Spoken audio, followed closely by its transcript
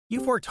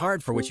You've worked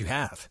hard for what you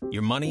have.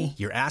 Your money,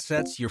 your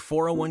assets, your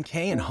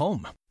 401k, and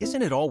home.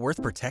 Isn't it all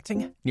worth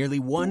protecting? Nearly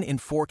 1 in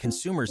 4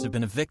 consumers have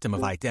been a victim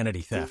of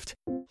identity theft.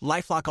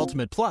 LifeLock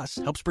Ultimate Plus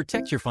helps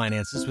protect your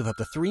finances with up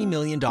to $3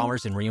 million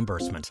in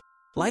reimbursement.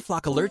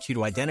 LifeLock alerts you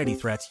to identity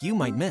threats you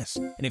might miss.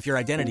 And if your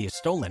identity is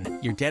stolen,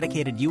 your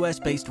dedicated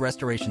U.S.-based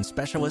restoration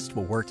specialist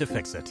will work to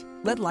fix it.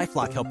 Let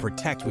LifeLock help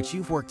protect what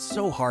you've worked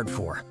so hard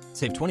for.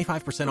 Save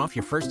 25% off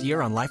your first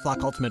year on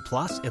LifeLock Ultimate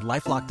Plus at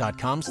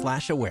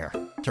LifeLock.com/aware.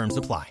 Terms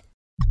apply.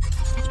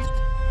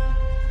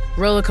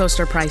 Roller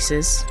coaster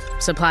prices,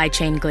 supply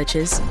chain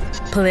glitches,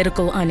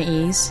 political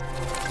unease.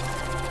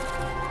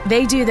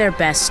 They do their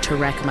best to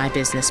wreck my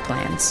business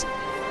plans.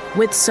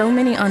 With so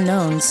many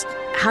unknowns,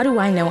 how do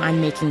I know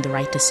I'm making the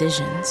right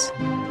decisions?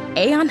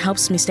 Aon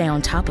helps me stay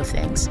on top of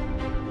things.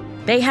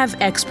 They have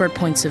expert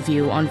points of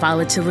view on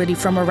volatility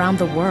from around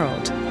the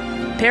world,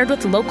 paired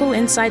with local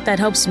insight that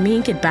helps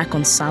me get back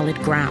on solid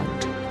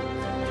ground.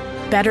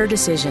 Better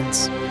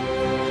decisions.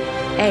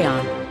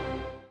 Aon.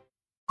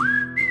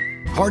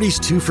 Hardee's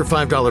 2 for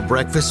 $5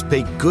 breakfast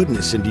bake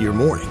goodness into your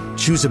morning.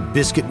 Choose a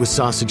biscuit with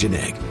sausage and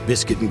egg,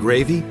 biscuit and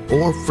gravy,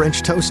 or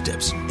French toast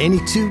tips. Any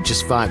 2,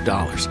 just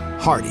 $5.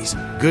 Hardee's,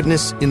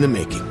 goodness in the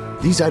making.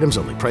 These items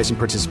only. Price and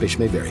participation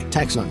may vary.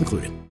 Tax not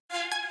included.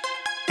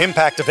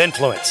 Impact of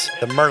influence,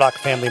 the Murdaugh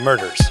family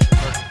murders.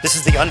 This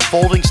is the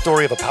unfolding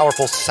story of a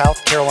powerful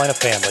South Carolina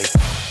family,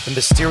 the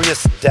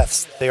mysterious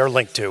deaths they are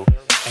linked to,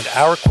 and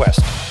our quest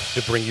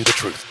to bring you the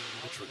truth.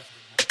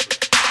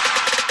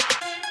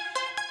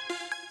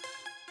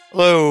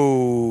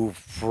 Hello,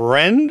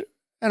 friend,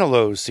 and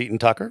hello, Seton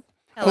Tucker.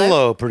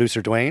 Hello,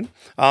 producer Dwayne.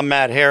 I'm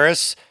Matt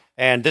Harris,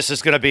 and this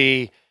is going to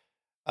be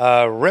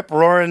a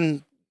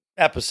rip-roaring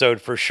episode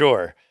for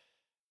sure,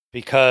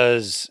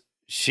 because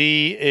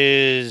she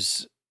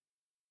is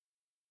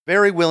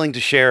very willing to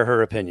share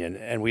her opinion,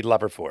 and we love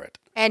her for it.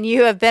 And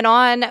you have been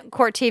on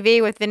Court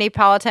TV with Vinnie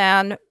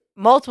Politan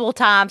multiple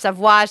times. I've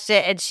watched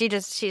it, and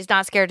she's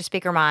not scared to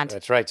speak her mind.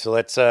 That's right. So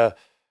let's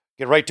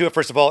get right to it.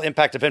 First of all,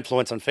 Impact of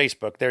Influence on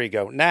Facebook. There you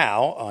go.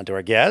 Now, on to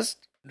our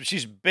guest.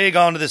 She's big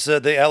on this,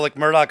 the Alec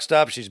Murdaugh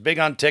stuff. She's big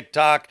on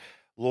TikTok.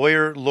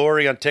 Lawyer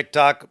Lori on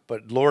TikTok,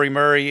 but Lori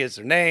Murray is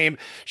her name.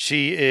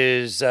 She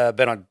is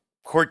been on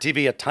Court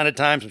TV a ton of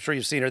times. I'm sure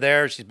you've seen her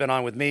there. She's been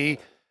on with me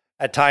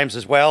at times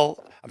as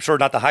well. I'm sure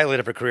not the highlight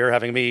of her career,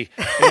 having me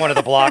in one of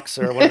the blocks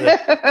or one of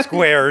the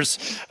squares.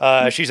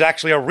 She's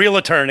actually a real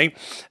attorney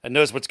and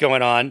knows what's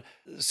going on.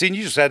 Seeing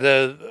you just had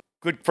a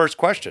good first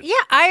question. Yeah,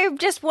 I'm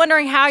just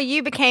wondering how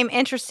you became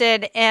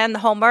interested in the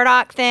whole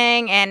Murdaugh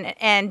thing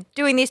and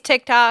doing these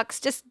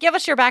TikToks. Just give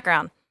us your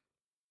background.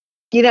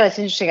 You know, it's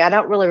interesting. I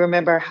don't really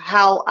remember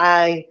how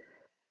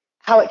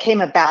it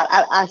came about.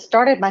 I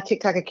started my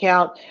TikTok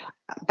account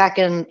back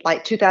in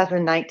like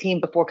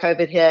 2019 before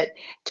COVID hit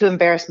to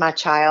embarrass my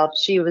child.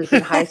 She was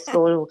in high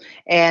school,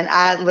 and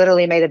I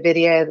literally made a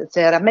video that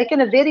said, "I'm making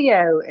a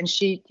video." And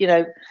she,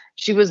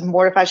 she was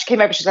mortified. She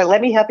came over. She's like,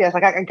 "Let me help you." I was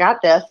like, "I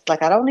got this.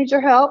 Like, I don't need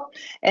your help."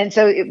 And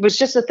so it was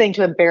just a thing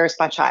to embarrass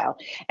my child.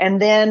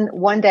 And then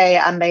one day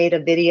I made a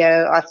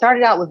video. I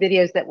started out with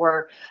videos that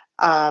were,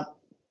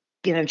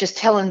 just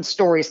telling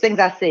stories, things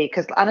I see,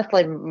 because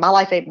honestly, my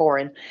life ain't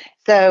boring.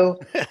 So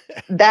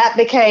that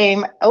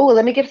became,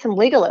 let me give some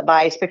legal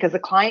advice, because a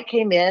client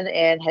came in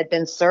and had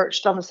been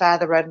searched on the side of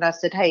the road. And I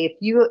said, "Hey,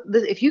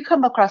 if you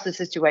come across a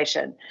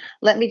situation,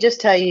 let me just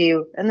tell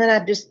you." And then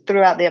I just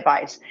threw out the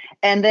advice.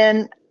 And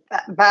then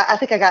I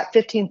think I got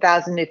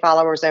 15,000 new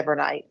followers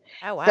overnight.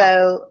 Oh, wow.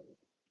 So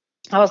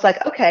I was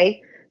like,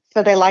 okay.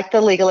 So they like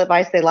the legal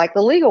advice. They like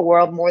the legal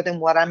world more than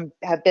what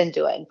have been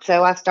doing.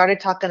 So I started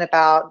talking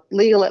about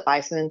legal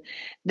advice. And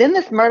then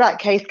this Murdaugh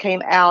case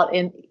came out,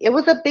 and it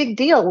was a big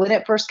deal when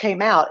it first came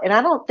out. And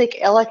I don't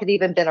think Alec had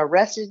even been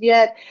arrested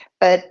yet,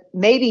 but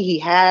maybe he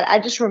had. I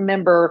just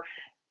remember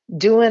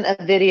doing a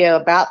video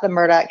about the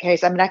Murdaugh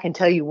case. I mean, I can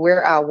tell you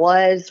where I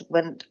was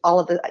when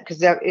all of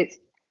because it's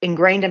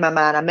ingrained in my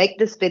mind. I make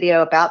this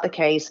video about the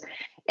case,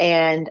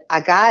 and I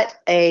got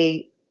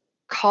a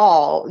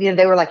call.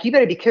 They were like, "You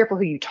better be careful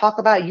who you talk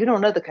about. You don't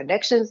know the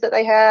connections that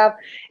they have."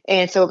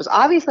 And so it was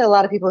obviously a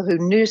lot of people who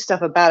knew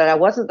stuff about it. I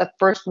wasn't the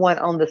first one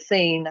on the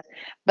scene,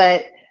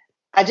 but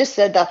I just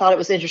said that I thought it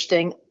was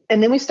interesting.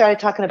 And then we started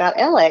talking about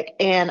Alec,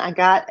 and I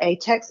got a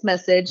text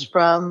message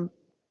from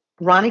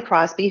Ronnie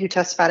Crosby, who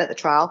testified at the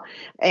trial,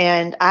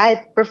 and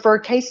I referred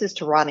cases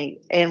to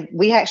Ronnie, and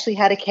we actually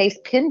had a case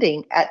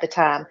pending at the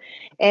time,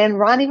 and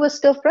Ronnie was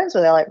still friends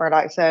with Alec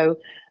Murdaugh. So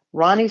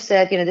Ronnie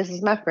said, "This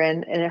is my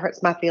friend, and it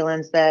hurts my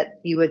feelings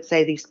that you would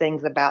say these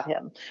things about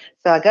him."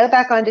 So I go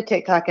back onto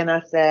TikTok and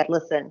I said,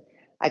 "Listen,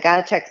 I got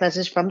a text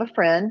message from a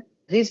friend.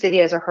 These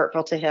videos are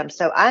hurtful to him,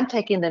 so I'm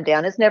taking them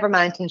down. It's never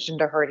my intention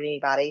to hurt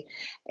anybody."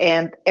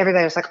 And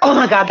everybody was like, "Oh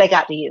my God, they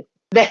got to you.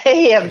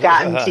 They have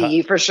gotten to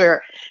you for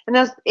sure." And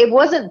it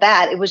wasn't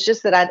that. It was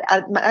just that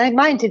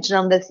my intention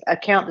on this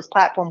account, this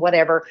platform,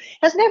 whatever,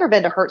 has never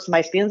been to hurt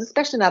somebody's feelings,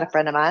 especially not a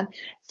friend of mine.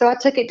 So I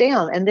took it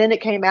down. And then it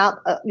came out,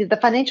 the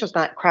financial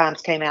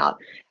crimes came out.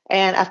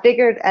 And I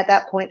figured at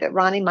that point that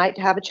Ronnie might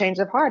have a change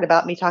of heart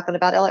about me talking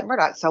about Alec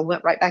Murdaugh. So I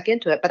went right back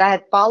into it, but I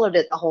had followed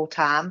it the whole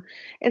time.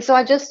 And so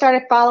I just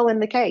started following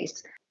the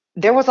case.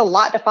 There was a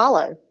lot to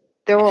follow.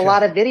 There were a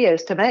lot of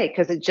videos to make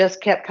because it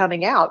just kept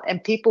coming out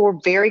and people were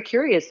very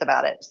curious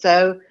about it.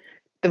 So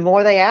the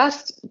more they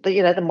asked,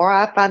 the more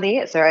I find the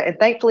answer. And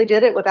thankfully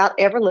did it without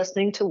ever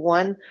listening to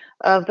one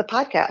of the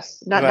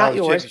podcasts. Not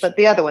yours, but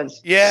the other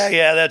ones.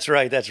 Yeah, that's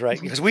right.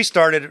 Because we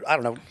started, I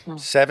don't know,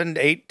 7,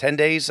 8, 10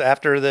 days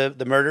after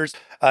the murders.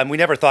 We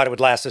never thought it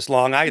would last this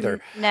long either.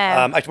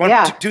 No.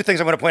 Two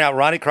things I want to point out.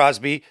 Ronnie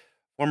Crosby,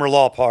 former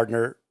law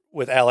partner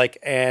with Alec,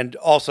 and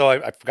also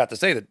I forgot to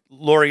say that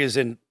Lori is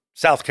in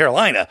South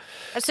Carolina.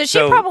 So she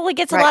probably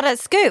gets a lot of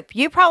scoop.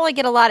 You probably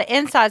get a lot of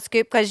inside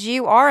scoop because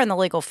you are in the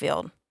legal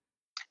field.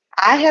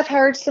 I have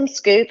heard some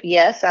scoop,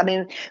 yes. I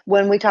mean,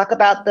 when we talk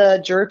about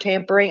the juror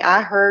tampering,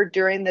 I heard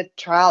during the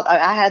trial,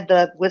 I had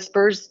the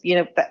whispers,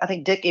 I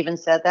think Dick even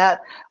said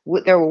that.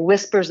 There were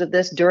whispers of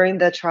this during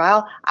the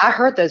trial. I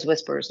heard those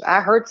whispers.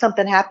 I heard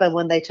something happen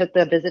when they took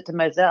the visit to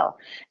Moselle.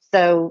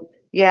 So,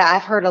 yeah,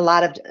 I've heard a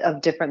lot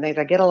of different things.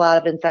 I get a lot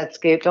of inside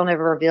scoop. Don't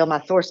ever reveal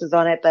my sources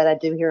on it, but I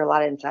do hear a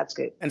lot of inside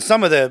scoop. And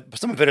some of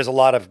it is a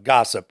lot of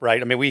gossip,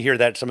 right? I mean, we hear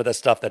that some of the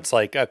stuff that's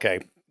like,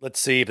 okay, let's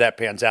see if that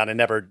pans out. It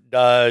never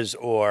does,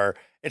 or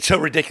it's so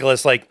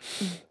ridiculous. Like,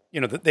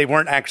 they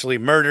weren't actually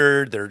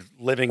murdered. They're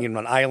living in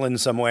an island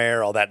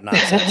somewhere, all that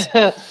nonsense.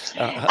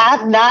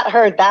 I've not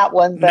heard that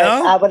one, but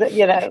no? I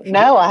would,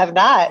 no, I have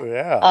not.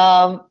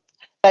 Yeah.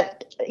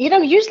 But,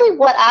 usually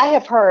what I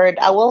have heard,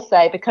 I will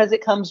say, because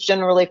it comes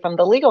generally from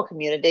the legal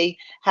community,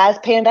 has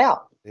panned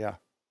out. Yeah.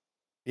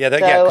 Yeah.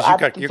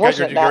 Because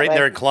you're right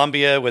there in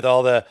Columbia with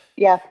all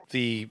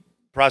the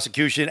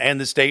prosecution and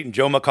the state and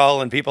Joe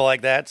McCall and people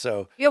like that.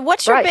 So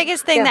what's your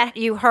biggest thing that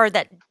you heard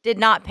that did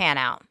not pan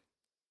out?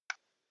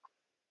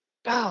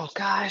 Oh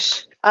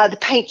gosh, the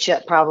paint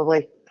chip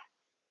probably.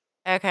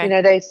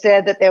 Okay. They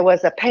said that there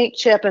was a paint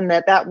chip and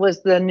that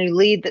was the new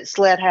lead that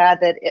SLED had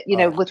that,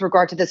 with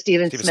regard to the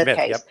Stephen Smith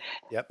case.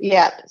 Yep.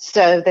 Yeah.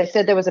 So they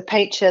said there was a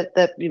paint chip,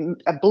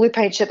 a blue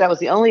paint chip. That was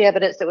the only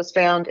evidence that was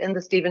found in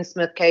the Stephen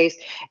Smith case.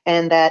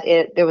 And that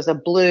there was a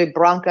blue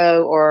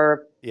Bronco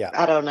or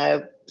I don't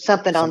know,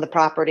 something on the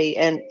property.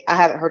 And I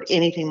haven't heard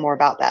anything more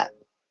about that.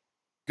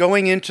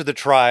 Going into the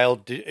trial,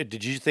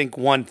 did you think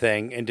one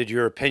thing, and did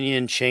your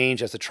opinion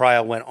change as the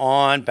trial went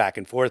on, back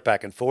and forth,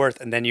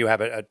 and then you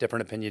have a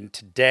different opinion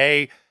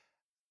today,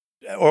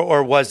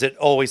 or was it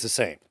always the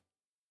same?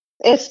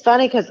 It's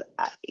funny because,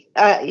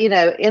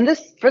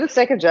 for the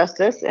sake of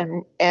justice,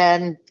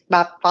 and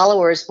my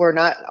followers were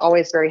not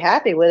always very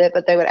happy with it,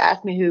 but they would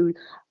ask me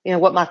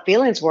what my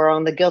feelings were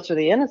on the guilt or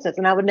the innocence,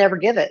 and I would never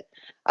give it.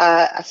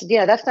 I said,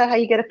 that's not how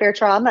you get a fair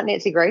trial. I'm not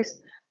Nancy Grace.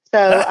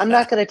 So I'm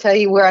not going to tell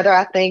you whether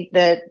I think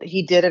that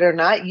he did it or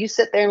not. You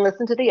sit there and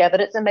listen to the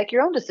evidence and make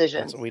your own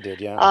decisions. That's what we did,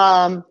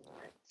 yeah.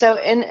 So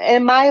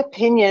in my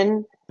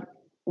opinion,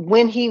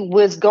 when he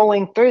was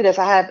going through this,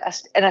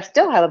 I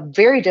still have a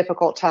very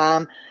difficult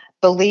time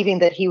believing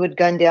that he would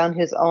gun down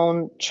his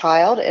own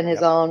child and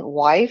his own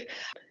wife.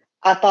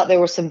 I thought there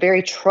were some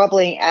very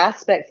troubling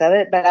aspects of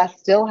it, but I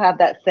still have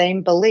that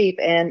same belief,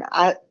 and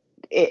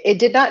it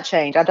did not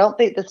change. I don't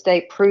think the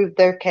state proved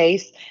their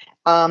case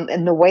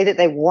in the way that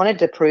they wanted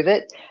to prove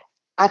it.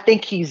 I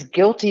think he's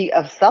guilty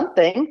of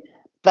something,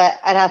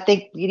 and I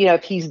think,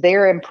 if he's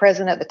there and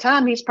present at the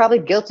time, he's probably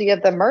guilty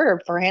of the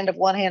murder for hand of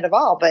one, hand of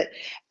all. But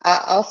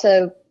I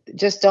also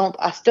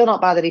I still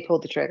don't buy that he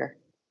pulled the trigger.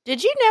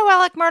 Did you know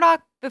Alec Murdaugh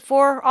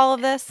before all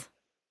of this?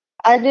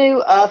 I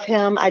knew of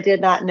him. I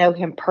did not know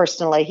him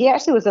personally. He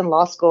actually was in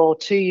law school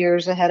 2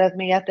 years ahead of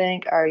me, I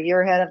think, or a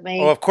year ahead of me.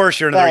 Oh, of course,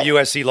 you're another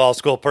USC law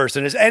school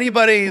person. Is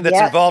anybody that's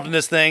involved in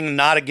this thing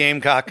not a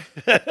Gamecock?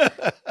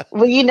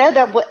 Well,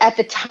 that at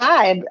the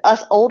time,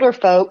 us older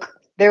folk,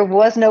 there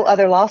was no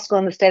other law school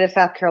in the state of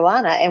South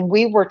Carolina. And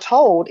we were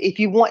told, if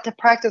you want to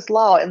practice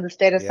law in the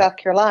state of South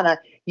Carolina,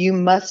 you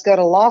must go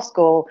to law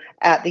school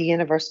at the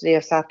University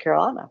of South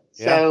Carolina.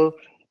 Yeah. So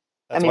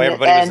that's why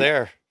everybody was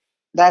there.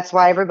 That's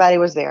why everybody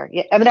was there.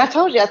 Yeah, I mean, I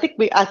told you. I think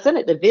I sent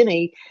it to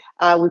Vinny.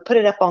 We put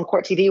it up on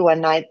Court TV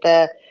one night.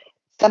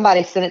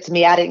 Somebody sent it to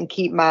me. I didn't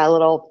keep my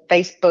little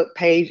Facebook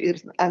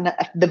page.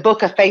 The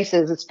Book of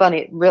Faces. It's funny.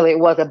 It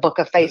was a Book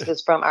of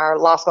Faces from our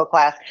law school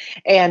class.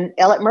 And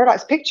Alec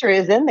Murdaugh's picture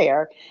is in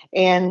there.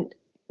 And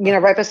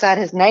right beside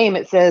his name,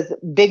 it says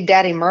Big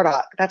Daddy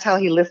Murdaugh. That's how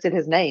he listed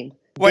his name.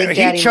 Wait. He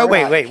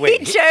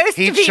chose to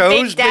be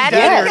Big Daddy.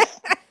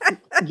 Yes.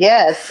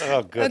 Yes.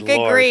 Oh, good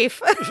Lord.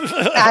 Grief.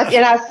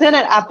 I sent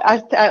it.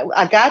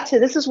 I got to.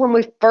 This is when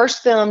we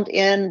first filmed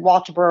in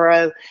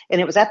Walterboro, and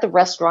it was at the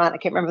restaurant. I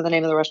can't remember the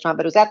name of the restaurant,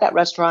 but it was at that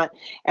restaurant.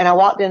 And I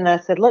walked in and I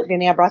said, "Look,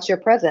 Vinny, I brought you a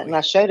present." And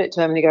I showed it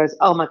to him, and he goes,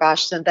 "Oh my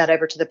gosh, send that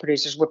over to the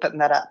producers. We're putting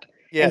that up."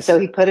 Yes. And so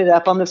he put it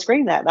up on the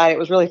screen that night. It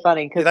was really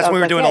funny because that's when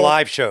we were doing the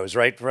live shows,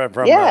 right?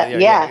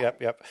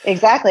 Yep,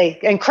 exactly.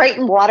 And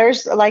Creighton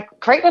Waters,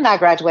 Creighton and I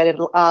graduated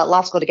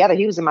law school together.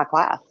 He was in my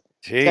class.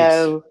 Jeez.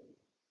 So,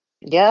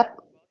 yep.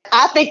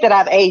 I think that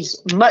I've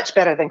aged much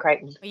better than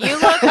Creighton. You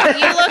look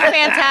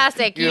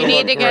fantastic. You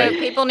need look to go. great.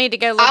 People need to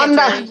go look I'm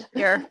at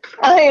your.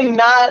 I'm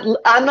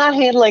not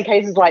handling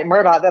cases like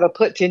Murdaugh that'll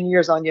put 10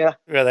 years on you.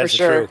 Yeah, that's for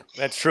sure. true.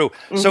 That's true.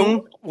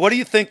 So what do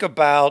you think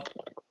about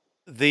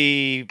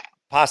the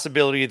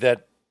possibility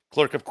that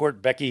Clerk of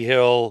Court Becky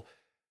Hill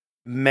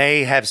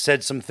may have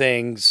said some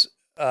things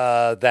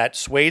that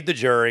swayed the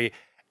jury?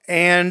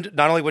 And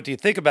not only what do you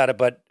think about it,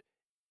 but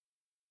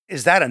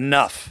is that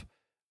enough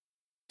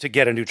to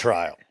get a new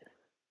trial?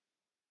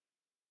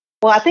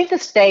 Well, I think the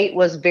state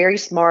was very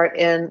smart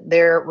in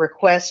their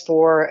request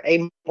for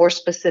a more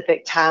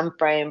specific time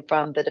frame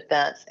from the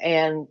defense.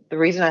 And the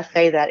reason I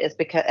say that is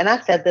because, and I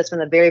said this from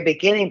the very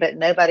beginning, but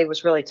nobody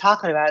was really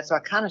talking about it, so I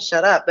kind of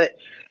shut up. But,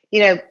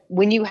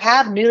 when you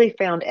have newly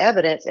found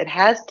evidence, it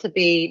has to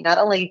be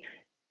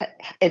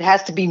it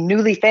has to be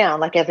newly found,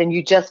 like as in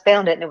you just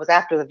found it and it was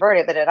after the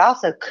verdict, but it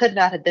also could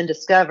not have been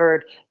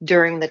discovered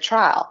during the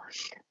trial.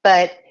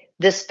 But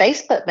this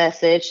Facebook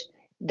message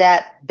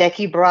that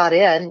Becky brought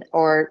in,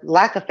 or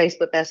lack of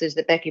Facebook message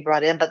that Becky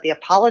brought in, but the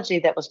apology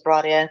that was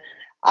brought in,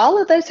 all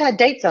of those had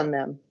dates on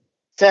them.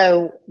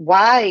 So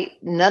why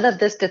none of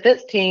this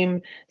defense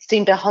team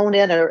seemed to hone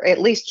in or at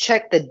least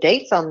check the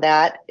dates on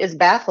that is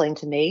baffling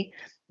to me.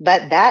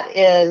 But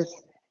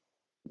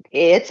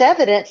it's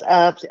evidence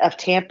of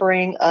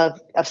tampering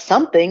of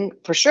something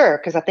for sure,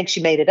 because I think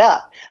she made it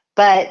up.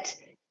 But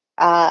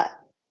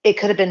it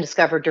could have been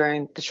discovered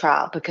during the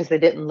trial because they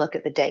didn't look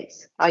at the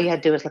dates. All you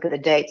had to do was look at the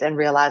dates and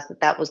realize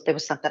that there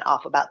was something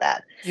off about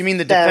that. You mean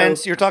the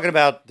defense? You're talking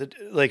about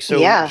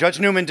Yeah. Judge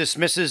Newman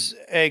dismisses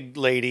Egg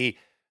Lady.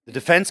 The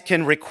defense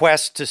can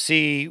request to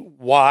see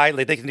why.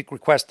 They can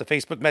request the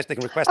Facebook message. They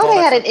can request. They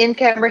had an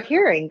in-camera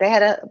hearing. They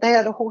had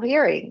a whole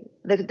hearing.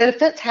 The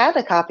defense had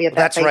a copy of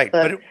that. That's Facebook. right,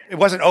 but it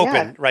wasn't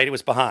open, right? It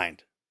was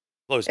behind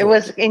closed doors. It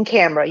was in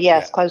camera,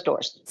 yes, closed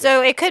doors.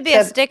 So it could be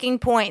a sticking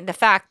point, the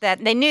fact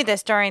that they knew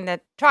this during the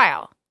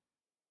trial.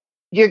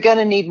 You're going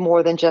to need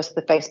more than just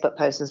the Facebook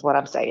post, is what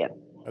I'm saying.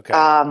 Okay.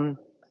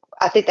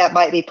 I think that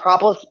might be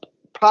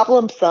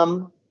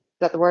problemsome.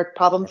 Is that the word?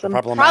 Problemsome?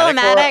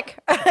 Problematic.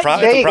 It's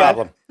a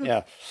problem.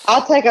 Yeah.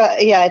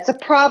 It's a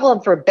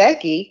problem for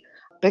Becky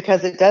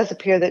because it does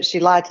appear that she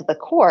lied to the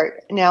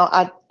court.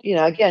 Now,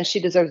 again, she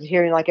deserves a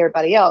hearing like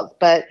everybody else,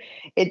 but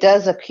it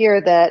does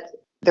appear that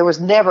there was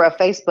never a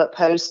Facebook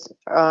post,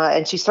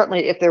 and she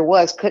certainly, if there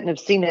was, couldn't have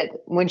seen it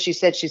when she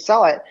said she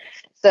saw it.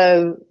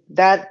 So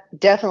that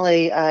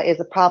definitely is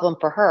a problem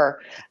for her.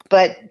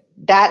 But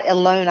that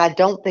alone, I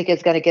don't think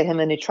is going to get him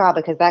a new trial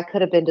because that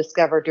could have been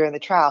discovered during the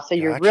trial. So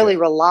you're really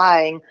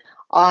relying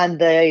on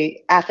the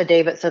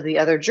affidavits of the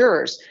other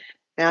jurors.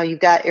 Now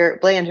you've got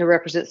Eric Bland, who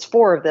represents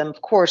 4 of them.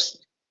 Of course,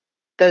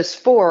 those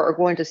 4 are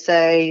going to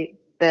say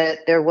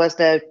that there was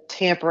no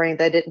tampering.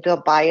 They didn't feel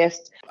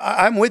biased.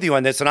 I'm with you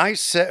on this. And I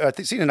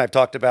think Cena and I've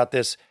talked about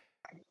this.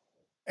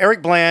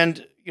 Eric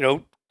Bland,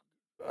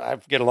 I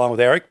get along with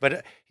Eric,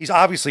 but he's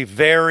obviously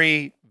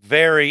very,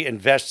 very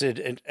invested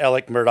in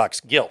Alec Murdaugh's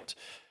guilt.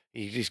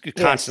 He's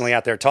constantly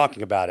out there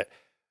talking about it.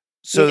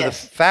 So the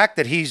fact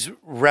that he's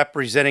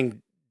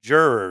representing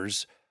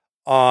jurors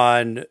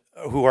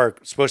who are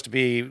supposed to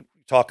be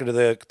talking to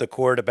the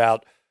court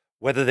about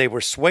whether they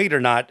were swayed or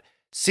not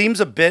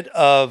seems a bit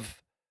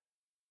of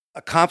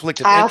a conflict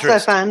of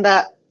interest.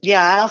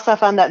 I also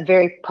find that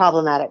very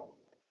problematic.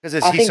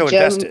 Because he's so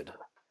invested.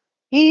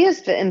 He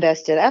is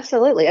invested,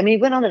 absolutely. I mean,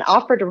 he went on an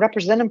offer to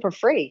represent them for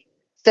free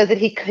so that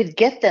he could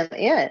get them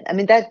in. I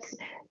mean,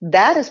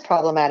 that is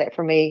problematic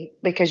for me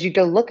because you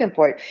go looking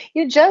for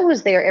it. Joe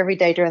was there every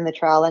day during the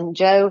trial, and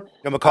Joe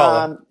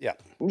McCullough,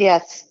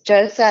 yes,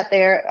 Joe sat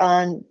there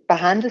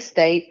behind the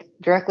state,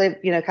 directly,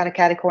 kind of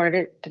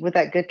catty-cornered with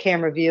that good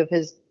camera view of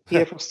his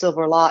beautiful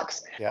silver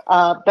locks. Yeah.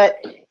 But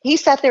he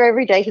sat there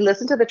every day. He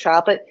listened to the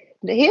trial, but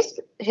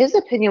his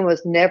opinion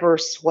was never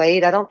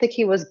swayed. I don't think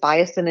he was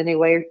biased in any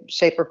way,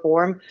 shape, or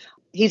form.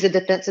 He's a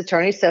defense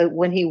attorney, so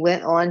when he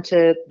went on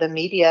to the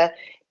media,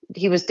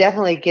 he was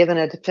definitely given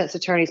a defense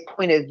attorney's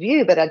point of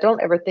view, but I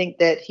don't ever think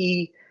that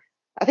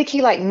I think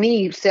he, like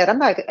me, said, I'm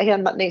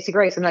not Nancy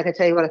Grace. I'm not going to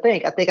tell you what I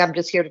think. I think I'm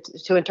just here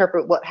to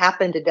interpret what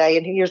happened today,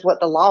 and here's what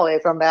the law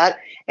is on that,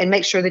 and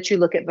make sure that you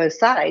look at both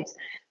sides.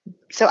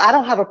 So I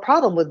don't have a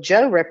problem with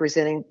Joe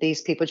representing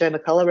these people, Joe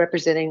McCullough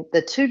representing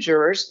the 2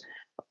 jurors,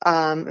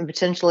 and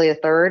potentially a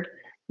third,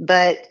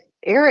 but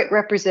Eric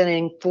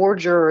representing 4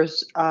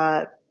 jurors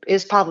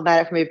is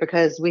problematic for me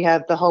because we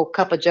have the whole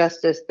cup of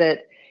justice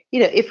that,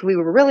 if we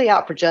were really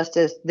out for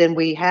justice, then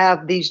we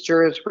have these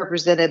jurors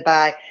represented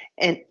by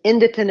an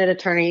independent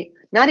attorney,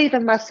 not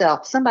even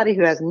myself, somebody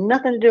who has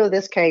nothing to do with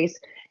this case.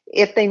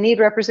 If they need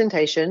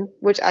representation,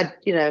 which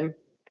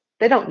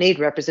they don't need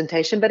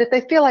representation, but if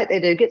they feel like they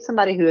do, get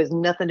somebody who has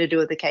nothing to do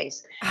with the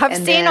case. I've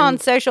seen on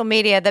social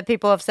media that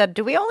people have said,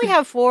 do we only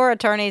have 4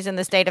 attorneys in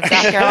the state of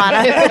South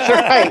Carolina? That's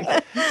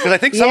right. Because I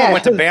think someone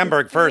went to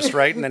Bamberg first,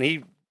 right? And then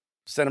he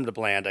sent him to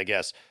Bland, I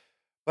guess.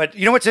 But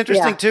what's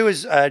interesting, too,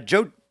 is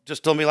Joe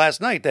just told me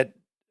last night that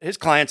his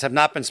clients have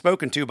not been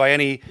spoken to by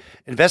any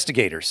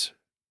investigators.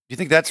 Do you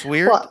think that's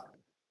weird? Well,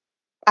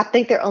 I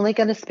think they're only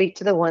going to speak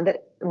to the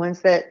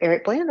ones that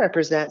Eric Bland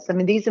represents. I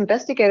mean, these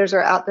investigators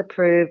are out to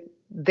prove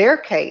their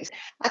case.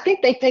 I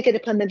think they take it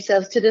upon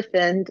themselves to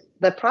defend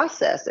the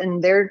process,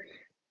 and they're,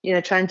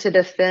 trying to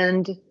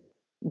defend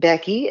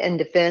Becky and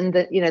defend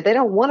that, they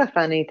don't want to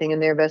find anything in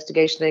their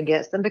investigation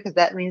against them, because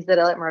that means that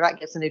Alec Murdaugh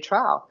gets a new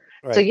trial.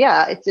 Right. So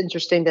yeah, it's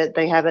interesting that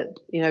they haven't,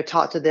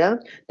 talked to them.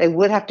 They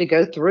would have to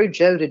go through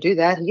Joe to do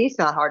that. He's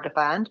not hard to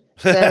find.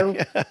 So,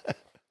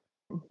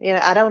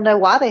 I don't know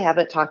why they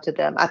haven't talked to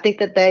them. I think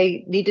that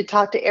they need to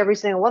talk to every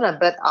single one of them,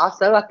 but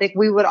also I think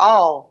we would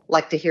all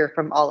like to hear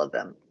from all of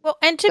them. Well,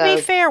 and to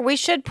be fair, we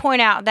should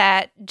point out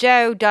that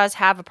Joe does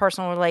have a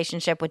personal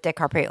relationship with Dick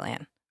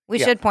Harpootlian. We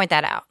should point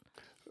that out.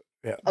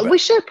 Yeah, we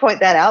should point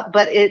that out,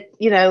 but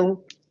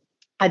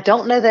I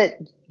don't know that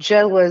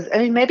Joe was,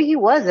 maybe he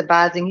was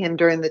advising him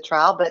during the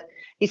trial, but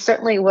he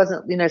certainly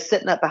wasn't,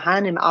 sitting up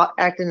behind him,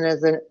 acting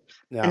as an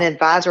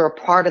advisor or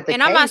part of the case.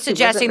 And I'm not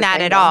suggesting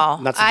that at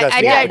all.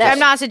 I'm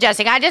not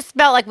suggesting. I just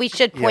felt like we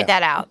should point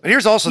that out. But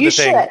here's also the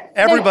thing.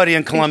 Everybody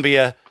in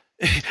Columbia,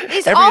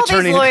 all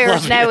these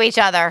lawyers know each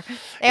other.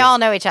 They all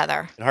know each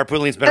other. And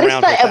Harpootlian's been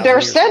around for there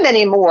are so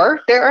many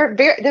more. There are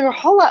a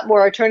whole lot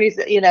more attorneys,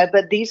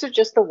 but these are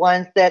just the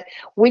ones that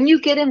when you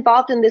get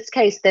involved in this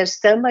case, there's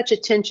so much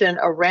attention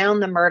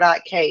around the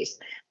Murdaugh case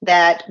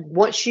that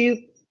once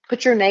you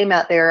put your name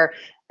out there,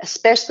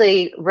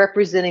 especially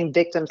representing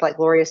victims like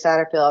Gloria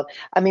Satterfield,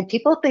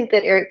 people think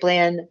that Eric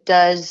Bland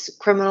does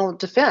criminal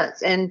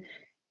defense, and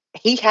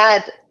he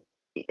has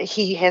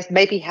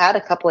maybe had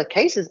a couple of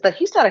cases, but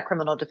he's not a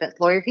criminal defense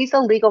lawyer. He's a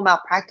legal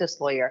malpractice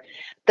lawyer.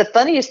 The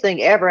funniest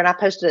thing ever, and I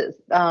posted it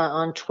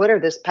on Twitter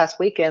this past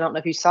weekend. I don't know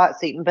if you saw it,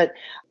 Seton, but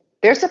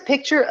there's a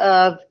picture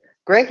of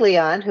Greg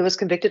Leon, who was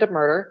convicted of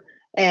murder,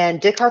 and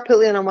Dick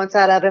Harpootlian on one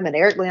side of him and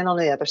Eric Bland on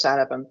the other side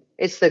of him.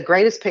 It's the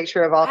greatest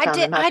picture of all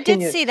time. I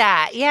did see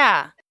that,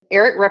 yeah.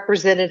 Eric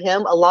represented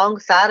him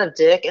alongside of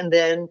Dick, and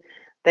then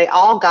they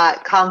all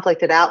got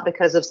conflicted out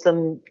because of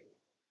some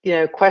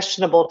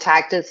questionable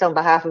tactics on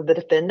behalf of the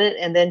defendant,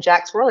 and then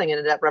Jack Swirling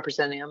ended up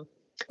representing him.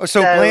 Oh,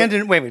 so Bland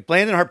and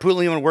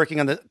Harpootlian were working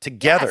on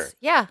together.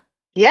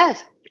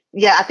 Yes.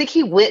 Yeah. I think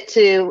he went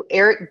to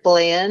Eric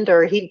Bland,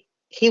 or he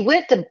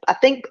went to, I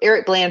think,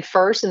 Eric Bland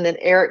first, and then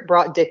Eric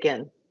brought Dick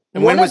in.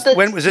 And when was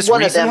this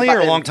recently or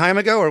a long time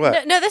ago or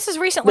what? No, this is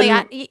recently.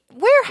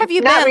 Where have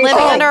you been, living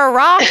under a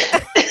rock?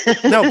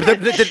 No,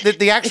 but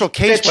the actual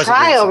case the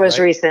trial was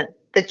recent.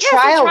 The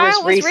trial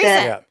was recent.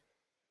 Yeah.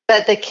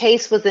 But the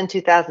case was in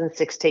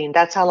 2016.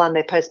 That's how long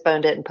they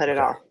postponed it and put it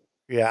off.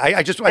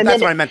 Yeah, that's what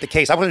I meant, the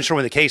case. I wasn't sure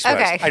when the case was.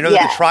 I know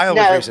that the trial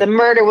was recent. The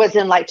murder was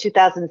in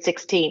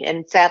 2016.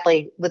 And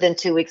sadly, within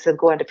 2 weeks of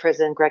going to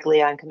prison, Greg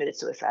Leon committed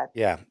suicide.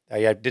 Yeah,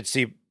 I did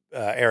see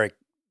Eric,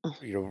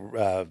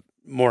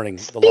 mourning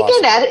the loss.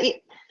 Speaking of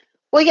it,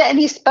 and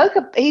he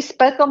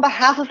spoke on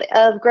behalf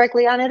of Greg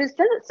Leon at his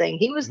sentencing.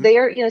 He was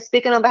there,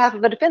 speaking on behalf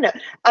of a defendant.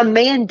 A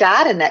man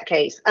died in that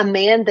case. A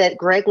man that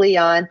Greg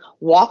Leon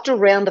walked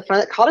around the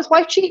front, caught his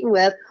wife cheating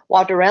with,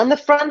 walked around the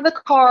front of the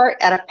car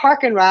at a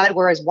parking ride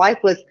where his wife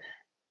was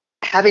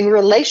having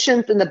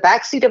relations in the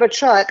backseat of a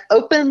truck,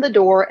 opened the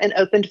door and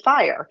opened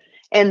fire.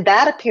 And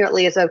that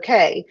apparently is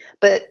okay.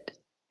 But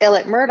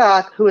Alec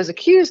Murdaugh, who is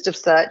accused of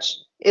such,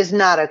 is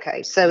not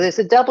okay. So there's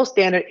a double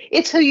standard.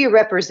 It's who you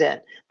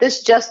represent.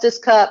 This Justice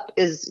Cup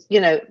is,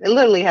 it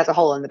literally has a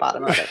hole in the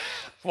bottom of it.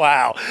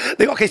 Wow.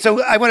 Okay,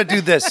 so I want to do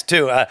this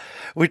too.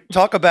 We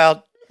talk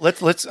about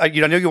let's. I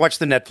know you watched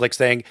the Netflix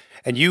thing,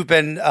 and you've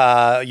been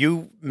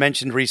you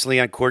mentioned recently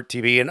on Court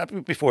TV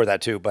and before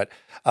that too, but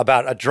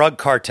about a drug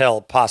cartel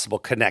possible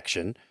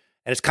connection,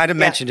 and it's kind of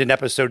mentioned in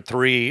episode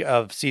 3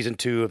 of season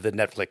 2 of the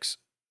Netflix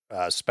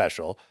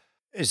special.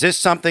 Is this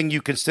something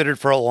you considered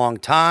for a long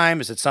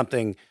time? Is it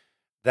something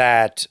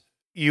that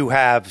you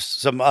have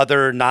some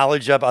other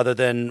knowledge of other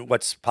than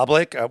what's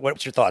public?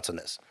 What's your thoughts on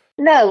this?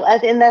 No,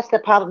 and that's the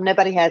problem.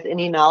 Nobody has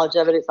any knowledge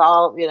of it. It's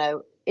all,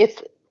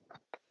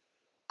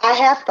 I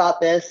have thought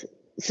this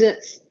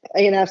since,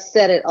 I've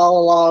said it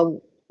all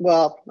along.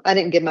 Well, I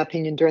didn't give my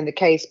opinion during the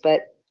case,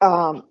 but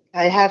I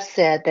have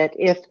said that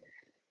if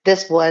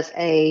this was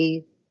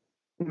a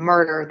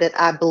murder, that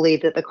I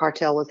believe that the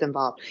cartel was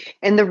involved.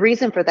 And the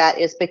reason for that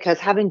is because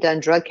having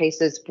done drug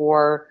cases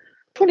for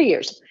 20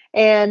 years,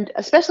 and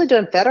especially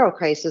doing federal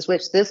cases,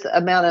 which this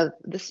amount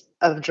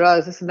of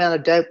drugs, this amount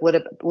of dope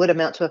would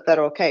amount to a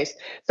federal case.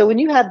 So when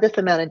you have this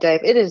amount of dope,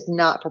 it is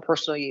not for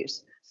personal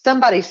use.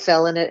 Somebody's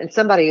selling it, and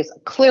somebody is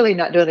clearly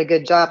not doing a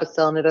good job of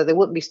selling it, or they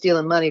wouldn't be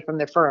stealing money from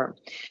their firm.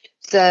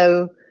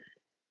 So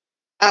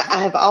I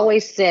have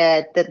always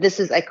said that this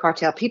is a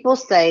cartel. People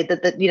say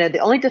that the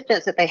only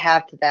defense that they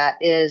have to that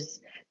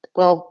is,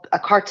 well, a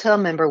cartel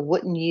member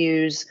wouldn't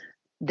use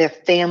their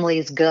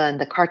family's gun.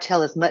 The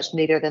cartel is much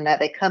neater than that.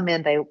 They come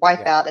in, they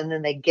wipe out, and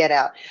then they get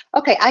out.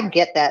 Okay, I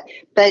get that.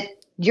 But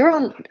you're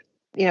on,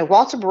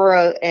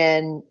 Walterboro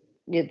and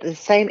the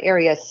same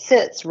area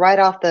sits right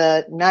off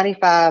the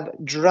 95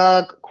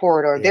 drug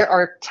corridor. Yeah. There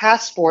are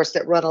task force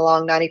that run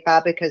along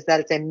 95 because that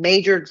is a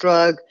major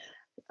drug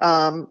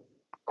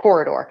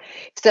corridor.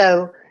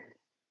 So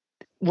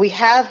we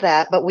have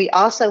that, but we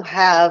also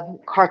have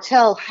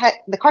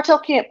the cartel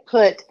can't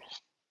put,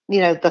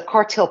 the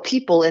cartel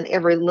people in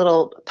every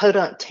little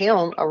podunk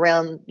town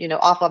around,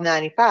 off of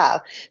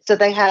 95. So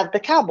they have the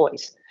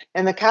cowboys,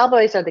 and the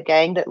cowboys are the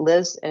gang that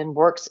lives and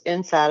works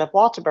inside of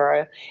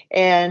Walterboro.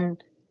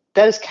 And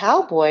those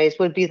cowboys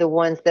would be the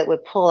ones that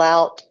would pull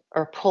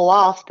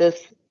off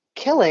this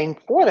killing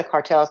for the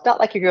cartel. It's not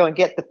like you're going to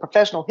get the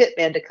professional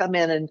hitman to come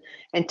in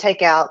and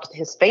take out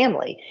his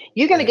family.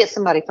 You're going to get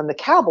somebody from the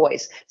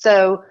cowboys.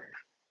 So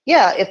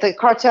yeah, if the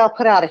cartel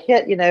put out a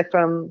hit,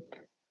 from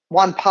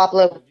Juan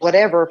Pablo,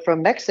 whatever,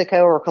 from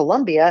Mexico or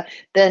Colombia,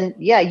 then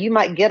yeah, you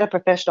might get a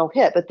professional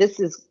hit. But this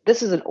is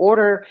an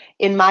order,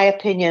 in my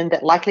opinion,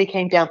 that likely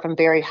came down from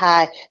very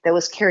high, that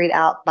was carried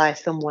out by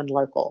someone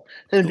local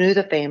who knew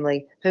the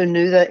family, who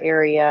knew the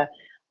area,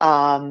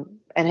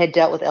 and had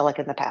dealt with Alec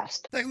in the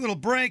past. Take a little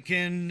break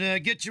and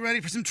get you ready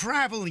for some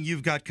traveling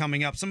you've got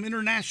coming up, some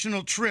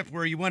international trip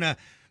where you want to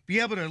be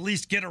able to at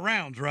least get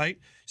around, right?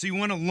 So you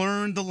want to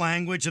learn the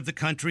language of the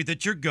country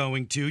that you're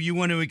going to. You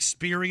want to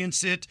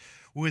experience it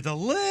with a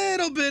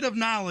little bit of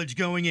knowledge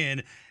going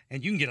in.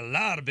 And you can get a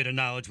lot of bit of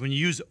knowledge when you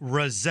use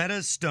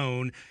Rosetta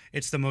Stone.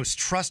 It's the most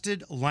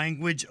trusted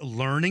language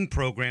learning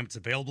program. It's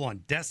available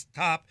on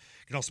desktop.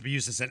 It can also be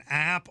used as an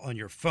app on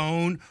your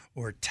phone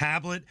or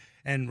tablet.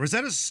 And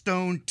Rosetta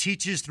Stone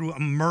teaches through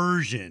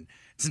immersion.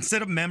 It's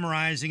instead of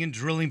memorizing and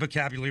drilling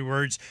vocabulary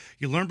words,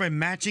 you learn by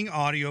matching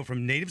audio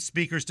from native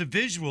speakers to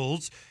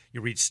visuals.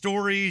 You read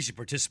stories, you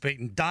participate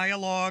in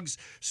dialogues,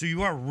 so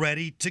you are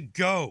ready to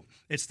go.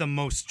 It's the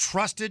most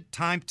trusted,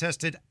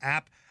 time-tested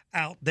app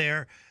out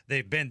there.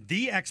 They've been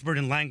the expert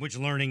in language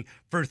learning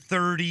for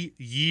 30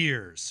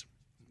 years.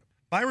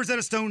 Buy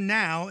Rosetta Stone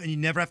now, and you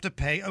never have to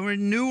pay a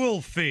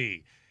renewal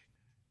fee.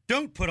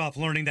 Don't put off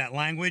learning that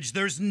language.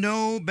 There's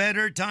no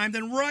better time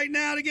than right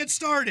now to get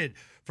started.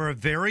 For a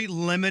very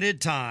limited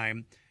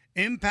time,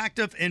 Impact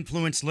of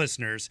Influence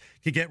listeners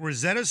can get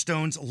Rosetta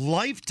Stone's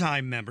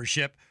lifetime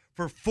membership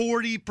for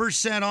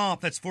 40%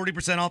 off. That's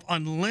 40% off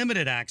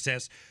unlimited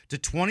access to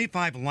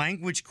 25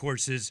 language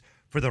courses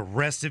for the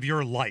rest of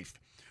your life.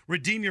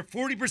 Redeem your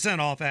 40%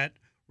 off at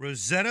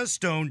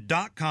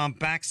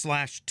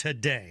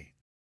rosettastone.com/today.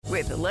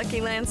 With the Lucky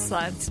Land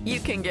Slots,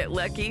 you can get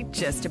lucky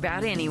just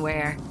about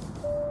anywhere.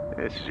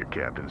 This is your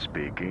captain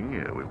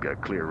speaking. We've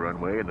got clear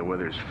runway and the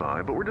weather's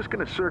fine, but we're just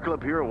going to circle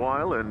up here a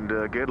while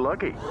and get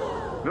lucky.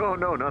 No,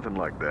 nothing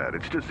like that.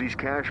 It's just these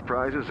cash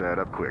prizes add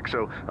up quick.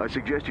 So I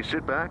suggest you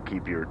sit back,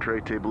 keep your tray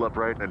table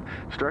upright, and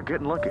start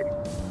getting lucky.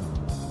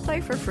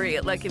 Play for free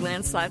at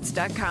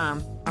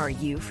LuckyLandSlots.com. Are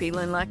you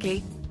feeling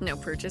lucky? No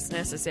purchase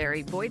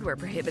necessary. Void where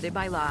prohibited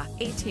by law.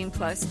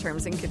 18+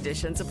 terms and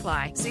conditions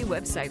apply. See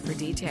website for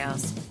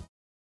details.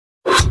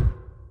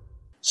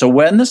 So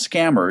when the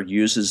scammer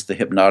uses the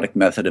hypnotic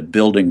method of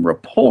building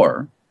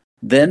rapport,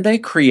 then they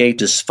create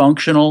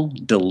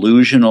dysfunctional,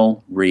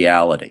 delusional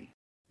reality.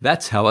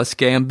 That's how a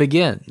scam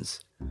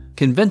begins.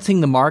 Convincing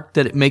the mark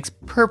that it makes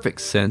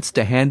perfect sense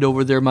to hand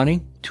over their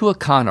money to a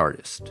con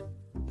artist.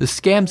 The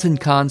Scams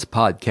and Cons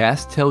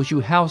podcast tells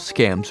you how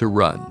scams are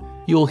run.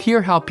 You'll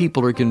hear how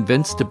people are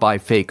convinced to buy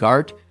fake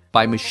art,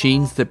 buy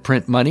machines that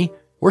print money,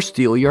 or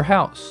steal your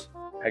house.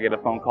 I get a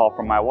phone call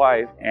from my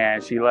wife,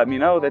 and she let me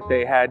know that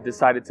they had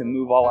decided to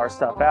move all our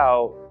stuff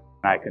out.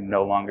 I could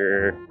no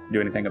longer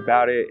do anything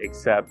about it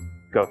except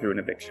go through an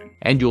eviction.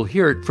 And you'll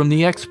hear it from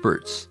the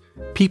experts,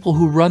 people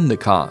who run the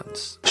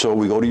cons. So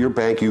we go to your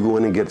bank, you go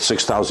in and get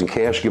 $6,000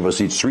 cash, give us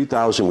each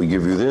 $3,000, we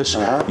give you this.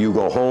 You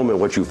go home,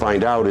 and what you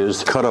find out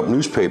is cut up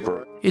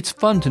newspaper. It's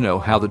fun to know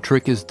how the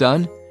trick is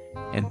done,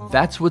 and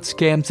that's what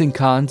Scams and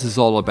Cons is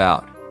all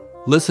about.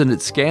 Listen at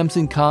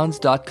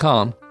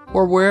scamsandcons.com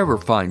or wherever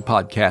fine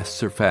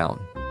podcasts are found.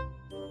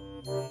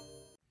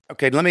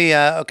 Okay,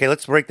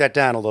 let's break that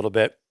down a little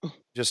bit.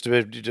 Just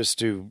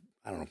to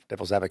I don't know if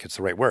devil's advocate's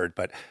the right word,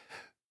 but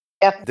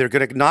they're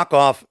going to knock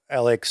off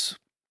Alec's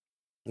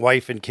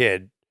wife and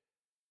kid.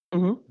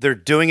 Mm-hmm. They're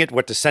doing it,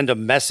 to send a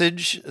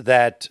message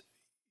that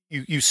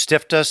you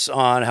stiffed us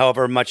on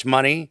however much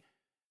money,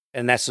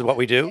 and that's what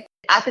we do?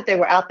 I think they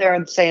were out there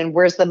and saying,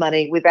 where's the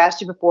money? We've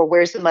asked you before,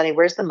 where's the money?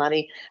 Where's the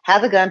money?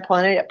 Have the gun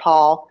pointed at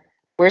Paul.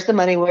 Where's the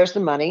money? Where's the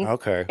money?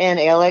 Okay. And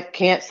Alec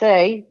can't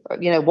say,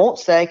 won't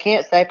say,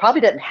 can't say,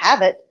 probably doesn't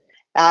have it.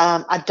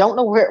 I don't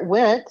know where it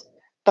went,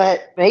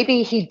 but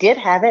maybe he did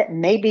have it.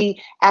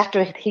 Maybe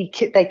after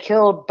they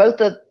killed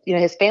both of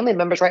his family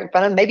members right in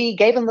front of him, maybe he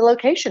gave him the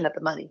location of the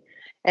money,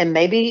 and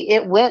maybe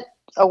it went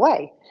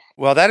away.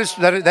 Well, that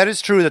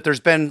is true that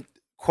there's been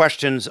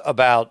questions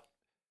about.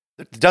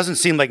 It doesn't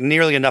seem like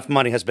nearly enough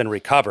money has been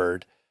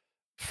recovered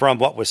from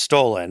what was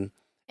stolen.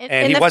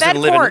 And he wasn't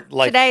living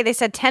today. They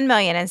said $10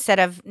 million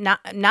instead of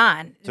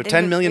 $9. So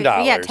 $10 million.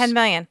 Yeah, $10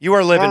 million. You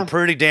are living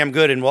pretty damn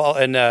good in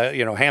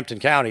Hampton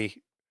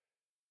County.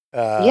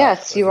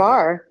 Yes, you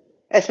are,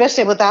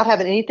 especially without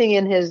having anything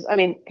in his. I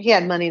mean, he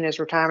had money in his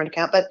retirement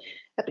account, but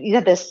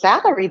the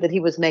salary that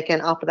he was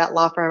making off of that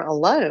law firm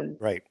alone,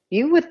 right?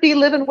 You would be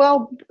living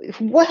well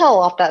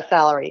off that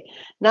salary,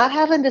 not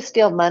having to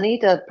steal money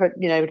to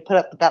put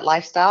up with that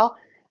lifestyle.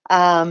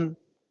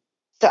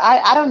 So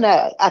I don't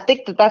know. I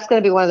think that's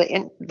going to be one of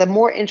the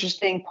more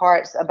interesting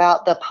parts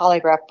about the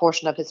polygraph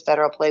portion of his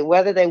federal plea,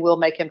 whether they will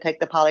make him take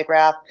the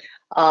polygraph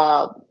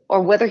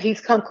or whether he's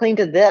come clean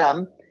to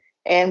them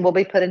and will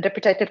be put into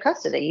protective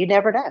custody. You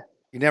never know.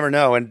 You never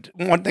know. And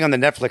one thing on the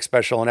Netflix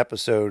special in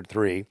episode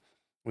 3,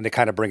 when they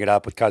kind of bring it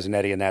up with Cousin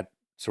Eddie and that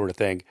sort of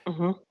thing,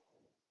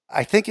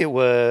 I think it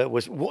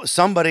was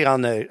somebody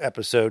on the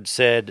episode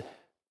said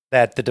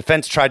that the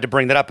defense tried to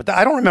bring that up, but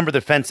I don't remember the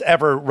defense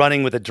ever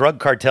running with a drug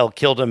cartel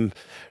killed him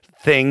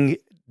thing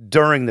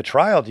during the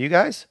trial. Do you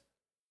guys?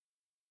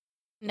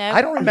 No,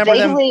 I don't remember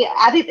Vaguely,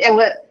 I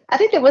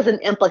think there was an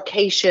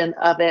implication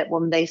of it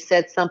when they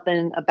said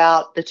something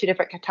about the 2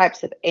 different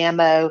types of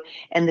ammo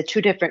and the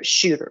 2 different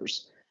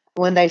shooters.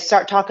 When they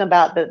start talking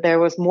about that there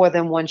was more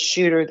than one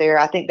shooter there,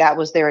 I think that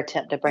was their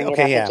attempt to bring it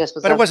up. Yeah. It just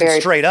was but it wasn't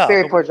straight up.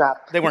 Very poor job.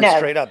 They weren't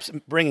straight up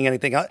bringing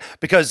anything up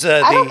because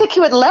I don't think he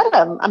would let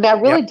them. I mean, I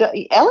really do.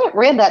 Elliot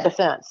ran that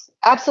defense.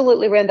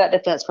 Absolutely ran that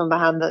defense from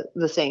behind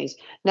the scenes.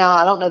 Now,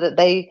 I don't know that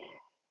they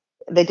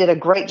did a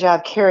great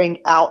job carrying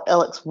out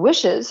Elliot's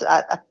wishes.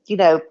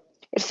 If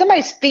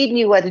somebody's feeding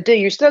you what to do,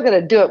 you're still going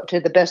to do it to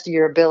the best of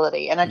your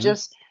ability. And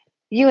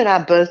you and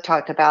I both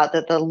talked about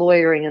that the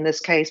lawyering in this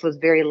case was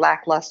very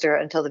lackluster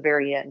until the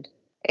very end.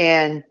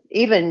 And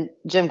even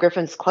Jim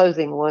Griffin's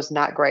closing was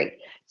not great.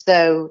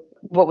 So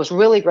what was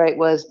really great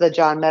was the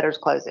John Metters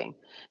closing.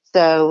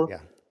 So,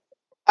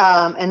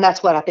 and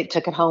that's what I think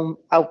took it home.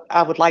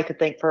 I would like to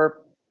think for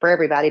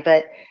everybody,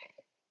 but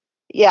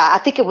yeah, I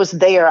think it was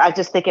there. I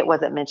just think it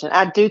wasn't mentioned.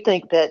 I do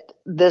think that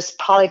this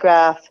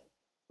polygraph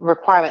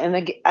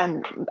requirement,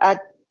 and I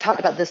talked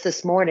about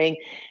this morning,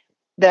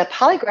 the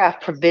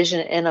polygraph provision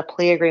in a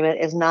plea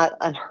agreement is not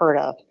unheard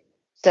of.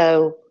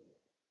 So,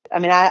 I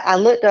mean, I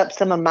looked up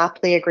some of my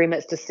plea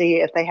agreements to see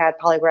if they had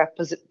polygraph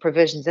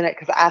provisions in it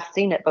because I've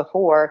seen it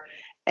before.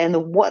 And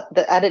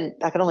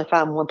I could only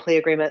find one plea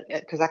agreement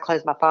because I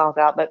closed my files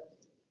out, but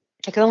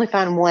I could only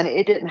find one.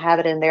 It didn't have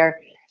it in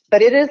there,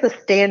 but it is a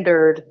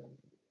standard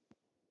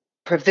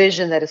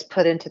provision that is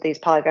put into these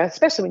polygraphs,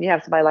 especially when you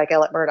have somebody like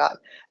Elliot Murdaugh.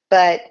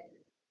 But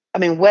I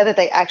mean, whether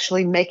they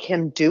actually make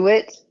him do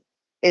it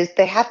is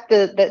they have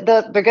to, they're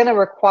going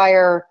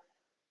to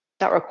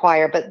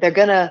but they're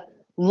going to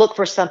look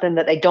for something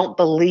that they don't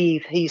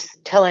believe he's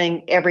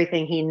telling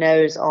everything he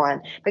knows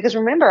on. Because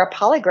remember, a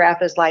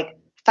polygraph is like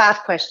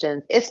 5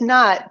 questions.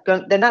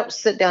 They're not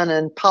sit down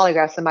and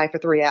polygraph somebody for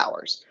 3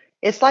 hours.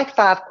 It's like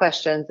 5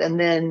 questions, and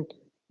then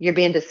you're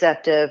being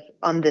deceptive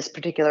on this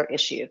particular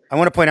issue. I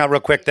want to point out real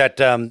quick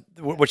that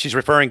what she's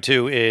referring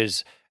to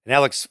is an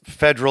Alex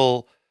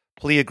federal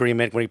plea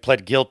agreement when he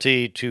pled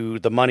guilty to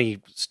the money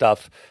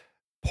stuff.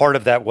 Part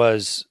of that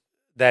was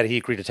that he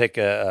agreed to take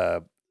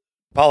a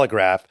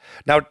polygraph.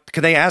 Now,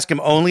 can they ask him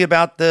only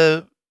about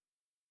the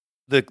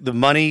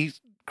money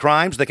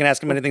crimes? They can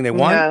ask him anything they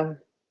want? No.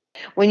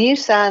 When you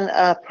sign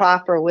a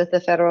proffer with the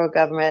federal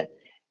government,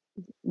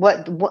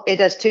 what it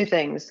does 2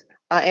 things.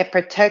 It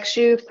protects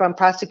you from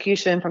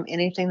prosecution from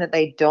anything that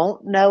they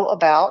don't know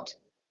about,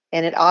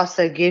 and it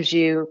also gives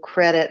you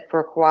credit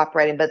for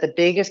cooperating. But the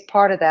biggest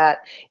part of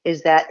that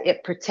is that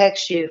it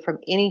protects you from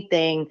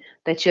anything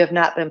that you have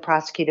not been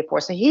prosecuted for.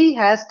 So he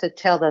has to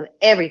tell them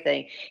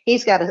everything.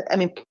 He's got to, I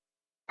mean,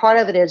 part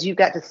of it is you've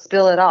got to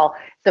spill it all.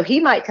 So he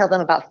might tell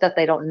them about stuff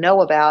they don't know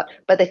about,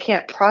 but they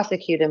can't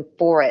prosecute him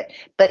for it.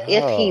 But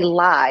if he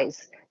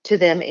lies to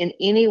them in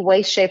any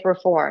way, shape, or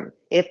form,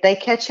 if they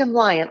catch him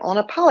lying on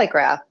a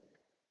polygraph,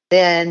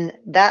 then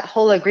that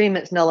whole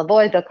agreement's null and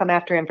void. They'll come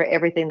after him for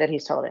everything that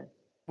he's told him.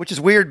 Which is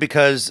weird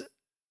because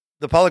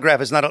the polygraph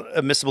is not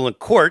admissible in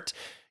court,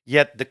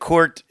 yet the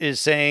court is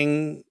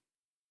saying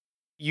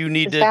you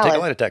need to take a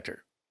lie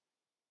detector.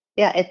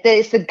 Yeah,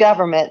 it's the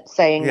government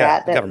saying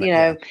that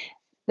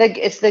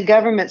it's the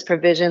government's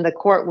provision. The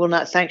court will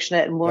not sanction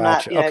it and will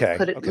not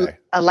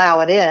allow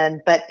it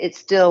in, but it's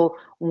still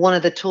one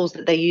of the tools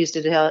that they use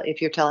to tell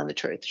if you're telling the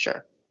truth.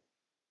 Sure.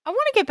 I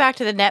want to get back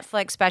to the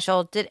Netflix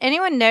special. Did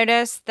anyone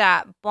notice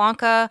that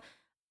Blanca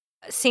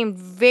seemed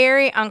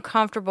very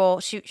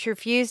uncomfortable? She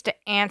refused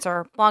to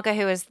answer. Blanca,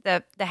 who is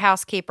the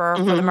housekeeper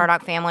for the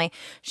Murdaugh family,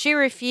 she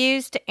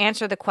refused to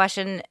answer the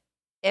question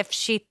if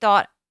she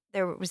thought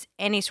there was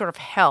any sort of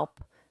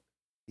help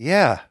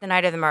the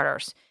night of the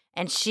murders.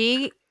 And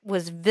she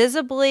was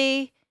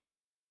visibly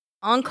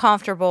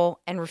uncomfortable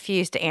and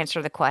refused to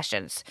answer the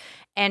questions.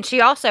 And she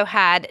also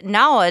had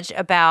knowledge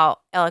about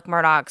Alec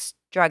Murdaugh's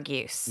drug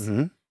use.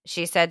 Mm-hmm.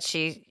 She said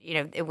they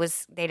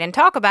didn't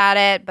talk about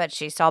it, but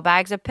she saw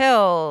bags of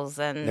pills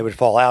and they would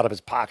fall out of his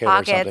pockets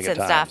or something and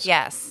stuff.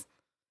 Yes.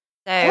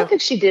 So, I don't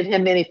think she did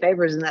him many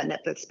favors in that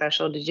Netflix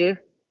special. Did you?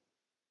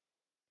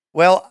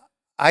 Well,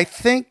 I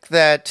think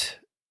that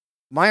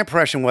my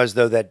impression was,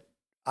 though, that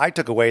I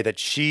took away that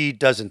she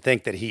doesn't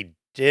think that he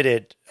did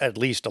it at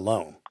least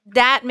alone.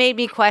 That made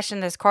me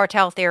question this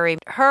cartel theory.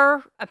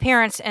 Her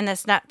appearance in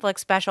this Netflix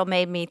special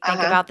made me think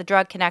about the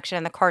drug connection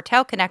and the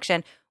cartel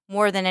connection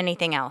more than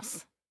anything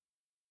else.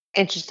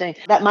 Interesting.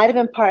 That might have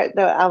been part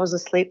that I was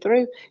asleep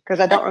through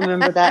because I don't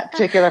remember that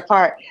particular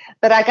part.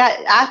 But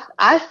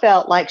I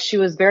felt like she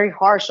was very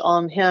harsh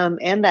on him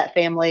and that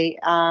family.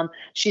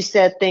 She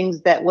said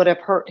things that would have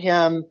hurt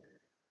him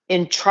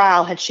in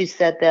trial had she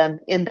said them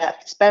in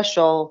that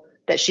special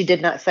that she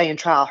did not say in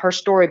trial. Her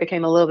story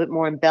became a little bit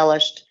more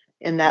embellished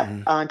in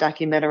that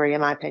documentary,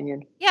 in my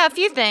opinion. Yeah, a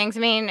few things. I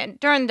mean,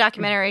 during the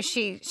documentary,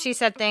 she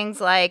said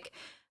things like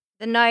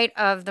the night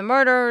of the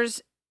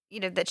murders,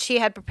 that she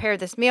had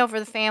prepared this meal for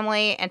the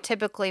family, and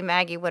typically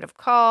Maggie would have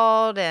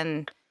called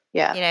and,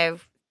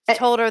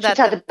 told her that.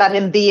 She talked about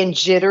him being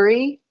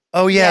jittery.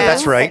 Oh, yeah,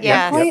 that's right.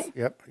 Yes.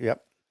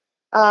 Yep.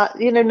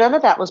 None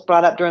of that was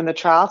brought up during the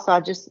trial,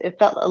 so it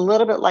felt a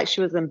little bit like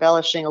she was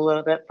embellishing a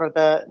little bit for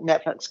the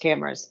Netflix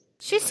cameras.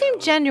 She seemed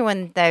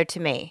genuine, though, to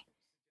me.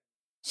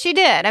 She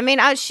did. I mean,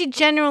 she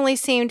genuinely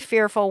seemed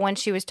fearful when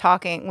she was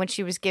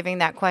giving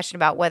that question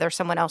about whether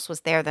someone else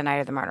was there the night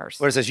of the murders.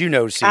 Whereas, as you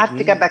know, Seton, I have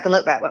to go back and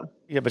look at that one.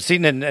 Yeah, but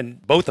Seton and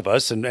both of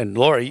us and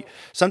Lori,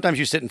 sometimes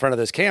you sit in front of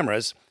those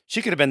cameras.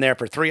 She could have been there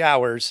for 3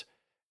 hours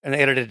and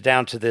edited it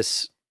down to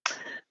this.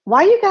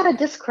 Why you got to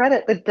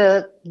discredit with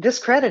the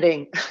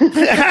discrediting? Discrediting.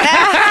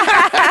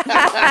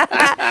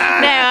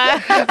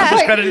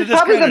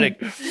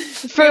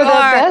 For the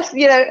best,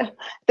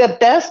 the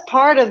best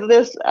part of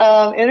this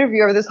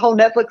interview or this whole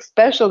Netflix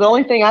special, the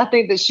only thing I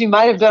think that she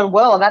might have done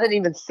well, and I didn't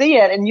even see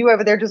it, and you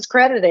over there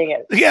discrediting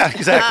it. Yeah,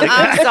 exactly.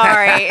 I'm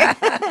sorry.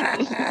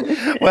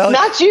 Well,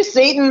 not you,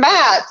 Seton,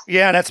 Matt.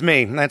 Yeah, that's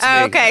me. That's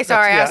me. Okay,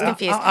 sorry, I was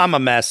confused. I'm a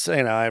mess.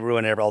 I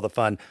ruin all the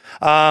fun.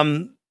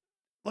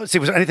 Let's see.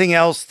 Was there anything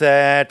else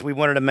that we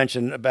wanted to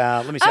mention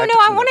about? Let me see.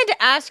 I wanted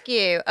to ask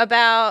you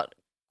about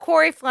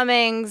Corey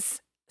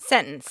Fleming's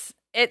sentence.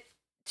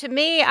 To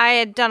me, I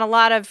had done a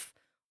lot of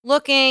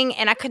looking,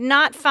 and I could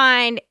not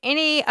find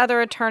any other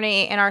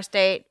attorney in our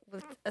state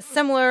with a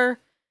similar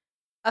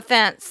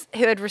offense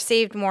who had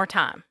received more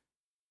time.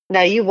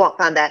 No, you won't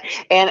find that.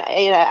 And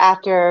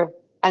after,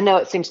 I know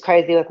it seems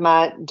crazy with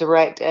my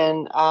direct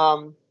and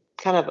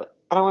kind of,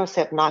 I don't want to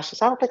say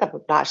obnoxious. I don't think I'm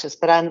obnoxious,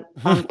 but I'm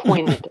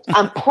pointed.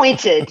 I'm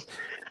pointed.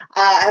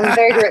 I have a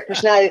very direct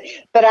personality,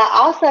 but I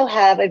also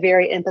have a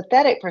very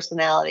empathetic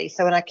personality.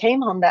 So when I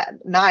came home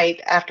that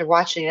night after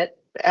watching it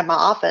at my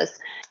office,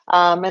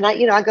 and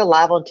I go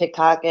live on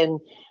TikTok, and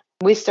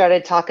we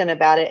started talking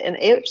about it, and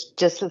it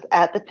just was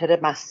at the pit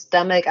of my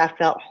stomach. I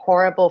felt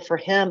horrible for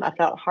him. I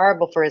felt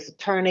horrible for his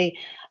attorney.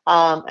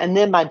 And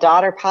then my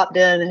daughter popped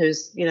in,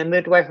 who's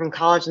moved away from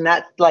college, and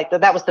that's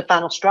that was the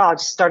final straw. I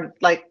just started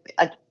I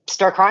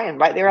start crying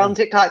right there on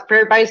TikTok for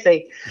everybody to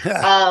see.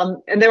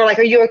 And they were like,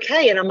 "Are you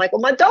okay?" And I'm like,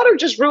 "Well, my daughter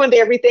just ruined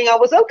everything. I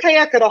was okay.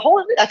 I could have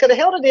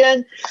held it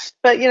in,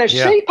 but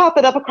she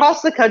popping up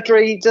across the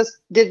country just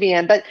did me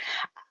in." But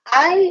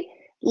I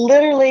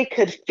literally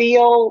could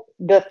feel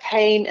the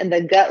pain and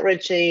the gut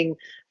wrenching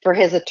for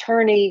his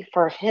attorney,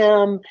 for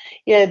him.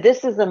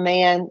 This is a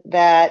man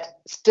that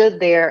stood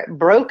there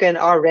broken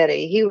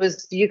already. You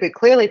could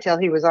clearly tell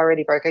he was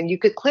already broken. You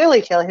could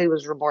clearly tell he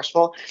was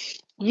remorseful.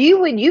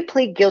 When you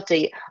plead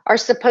guilty, are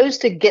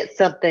supposed to get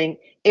something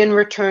in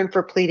return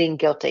for pleading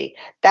guilty.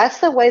 That's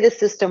the way the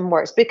system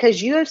works,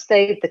 because you have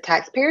saved the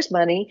taxpayers'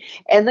 money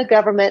and the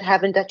government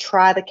having to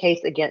try the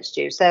case against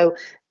you. So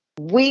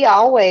we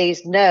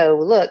always know,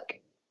 look,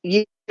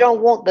 you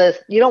don't want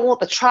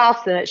the trial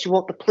sentence, you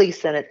want the plea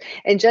sentence.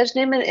 And Judge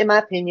Newman, in my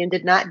opinion,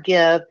 did not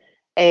give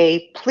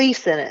a plea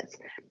sentence.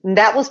 And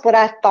that was what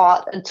I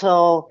thought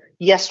until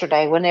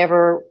yesterday,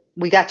 whenever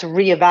we got to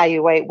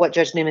reevaluate what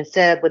Judge Newman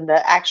said when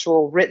the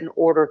actual written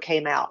order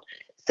came out.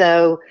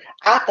 So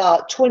I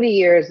thought 20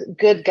 years,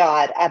 good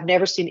God, I've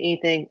never seen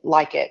anything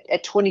like it.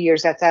 At 20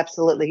 years, that's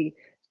absolutely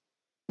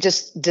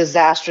just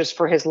disastrous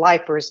for his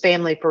life, for his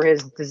family, for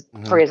his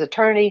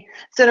attorney.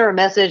 Sent her a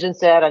message and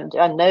said,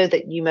 I know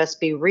that you must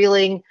be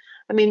reeling.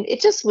 I mean,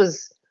 it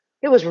was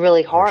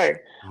really hard.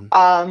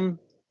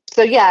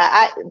 So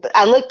yeah,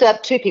 I looked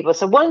up two people.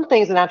 So one of the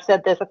things, and I've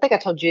said this, I think I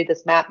told you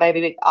this, Matt,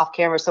 maybe off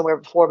camera somewhere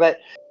before, but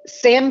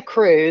Sam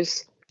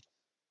Cruz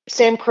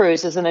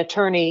is an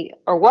attorney,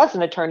 or was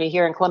an attorney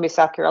here in Columbia,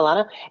 South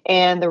Carolina.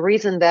 And the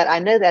reason that I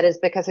know that is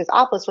because his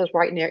office was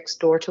right next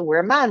door to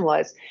where mine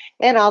was.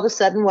 And all of a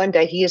sudden, one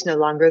day, he is no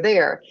longer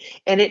there.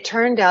 And it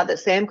turned out that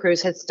Sam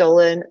Cruz had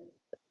stolen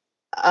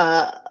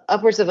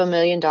upwards of $1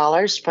 million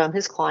from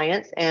his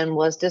clients and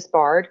was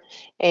disbarred.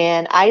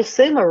 And I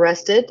assume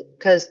arrested,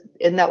 because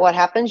isn't that what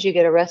happens? You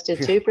get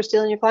arrested too for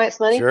stealing your client's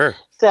money? Sure.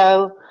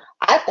 So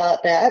I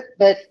thought that,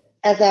 but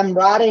as I'm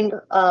writing,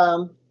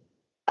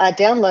 I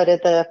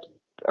downloaded the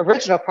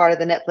original part of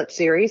the Netflix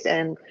series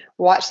and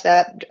watched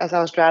that as I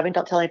was driving.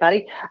 Don't tell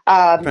anybody.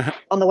 On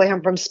the way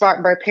home from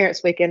Spartanburg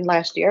Parents Weekend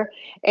last year.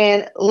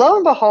 And lo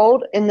and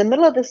behold, in the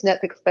middle of this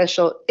Netflix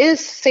special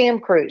is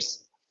Sam Cruz.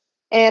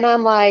 And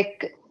I'm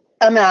like,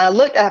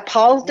 I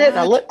paused it and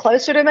I looked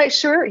closer to make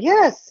sure.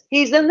 Yes,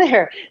 he's in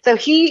there. So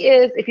he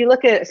is, if you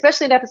look at,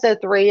 especially in episode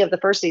 3 of the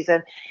first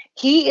season,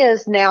 he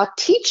is now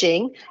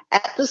teaching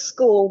at the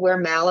school where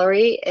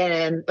Mallory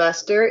and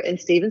Buster and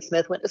Stephen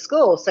Smith went to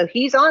school. So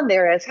he's on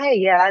there as, hey,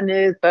 yeah, I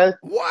knew both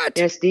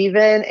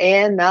Stephen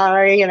and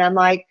Mallory. And I'm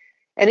like,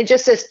 and it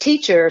just says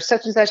teacher,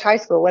 such and such high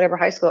school, whatever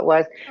high school it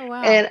was. Oh,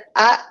 wow. And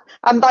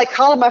I'm like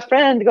calling my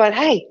friend going,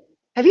 hey,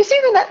 have you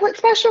seen the Netflix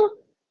special?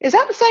 Is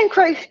that the same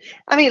Cruz?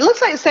 I mean, it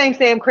looks like the same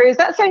Sam Cruz.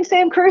 That same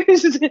Sam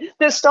Cruz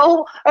that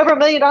stole over $1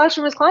 million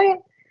from his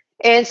client.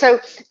 And so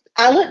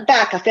I looked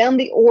back. I found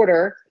the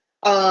order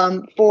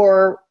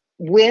for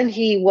when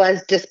he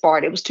was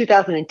disbarred. It was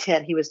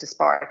 2010 he was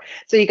disbarred.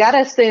 So you got to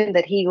assume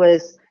that he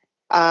was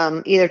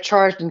either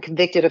charged and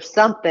convicted of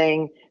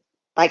something,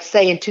 like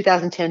say in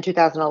 2010,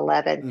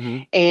 2011.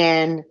 Mm-hmm.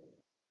 And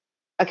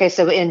okay,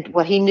 so in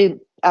what he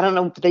knew, I don't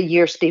know the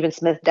year Stephen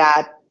Smith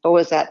died. What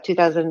was that?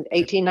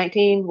 2018,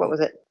 19? What was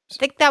it? I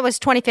think that was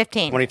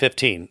 2015.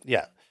 2015,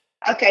 yeah.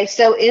 Okay,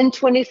 so in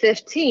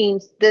 2015,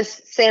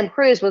 this Sam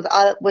Cruz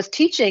was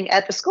teaching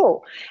at the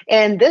school,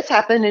 and this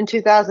happened in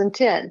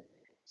 2010.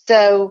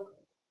 So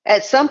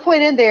at some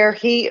point in there,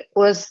 he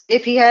was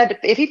if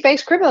he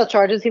faced criminal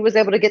charges, he was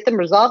able to get them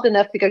resolved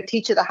enough to go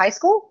teach at the high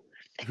school.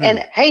 And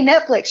hey,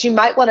 Netflix, you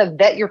might want to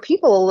vet your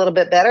people a little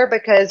bit better,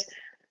 because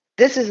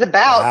this is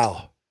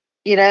about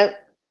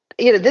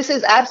this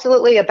is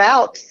absolutely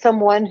about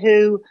someone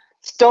who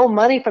stole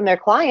money from their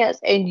clients,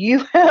 and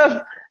you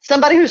have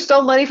somebody who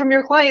stole money from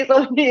your clients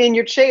in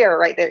your chair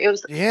right there. It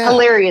was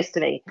hilarious to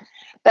me.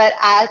 But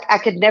I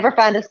could never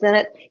find a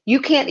sentence.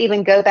 You can't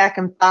even go back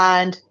and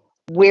find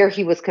where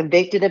he was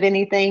convicted of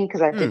anything,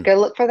 because I did go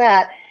look for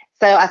that.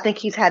 So I think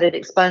he's had it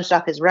expunged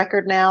off his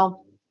record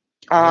now.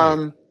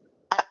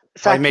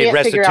 So I made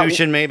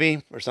restitution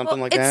maybe or something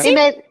like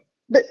that.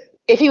 But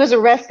if he was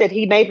arrested,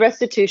 he made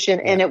restitution,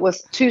 and it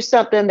was to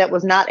something that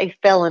was not a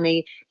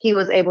felony. He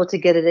was able to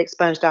get it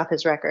expunged off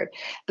his record.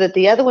 But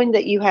the other one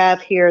that you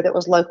have here that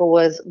was local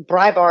was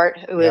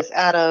Breitbart, who is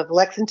out of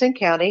Lexington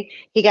County.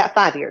 He got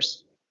 5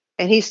 years,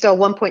 and he stole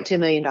 $1.2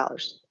 million.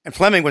 And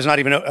Fleming was not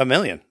even a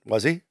million,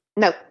 was he?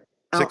 No.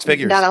 Six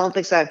figures. No, I don't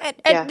think so.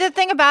 And the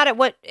thing about it,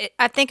 what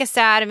I think is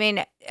sad, I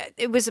mean,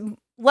 it was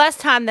less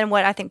time than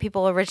what I think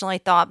people originally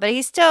thought, but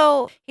he's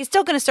still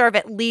going to serve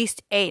at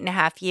least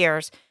 8.5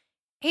 years.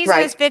 He's in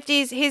his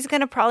 50s. He's going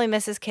to probably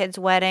miss his kids'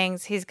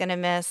 weddings. He's going to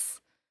miss.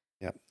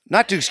 Yeah.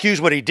 Not to excuse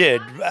what he did,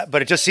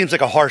 but it just seems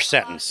like a harsh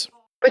sentence.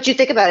 But you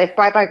think about it. If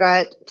Breitbart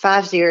got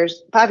 5 year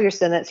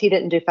sentence, he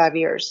didn't do 5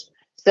 years.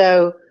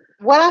 So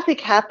what I think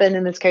happened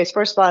in this case,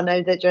 first of all, I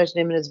know that Judge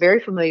Newman is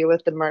very familiar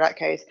with the Murdaugh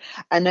case.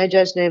 I know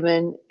Judge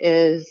Newman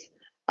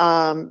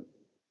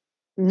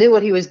knew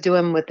what he was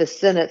doing with the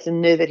sentence,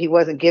 and knew that he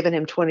wasn't giving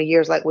him 20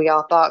 years like we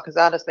all thought. Because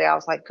honestly, I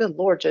was like, good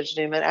Lord, Judge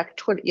Newman, after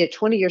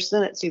 20-year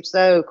sentence seems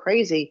so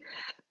crazy.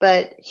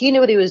 But he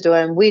knew what he was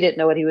doing. We didn't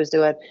know what he was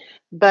doing.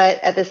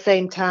 But at the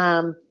same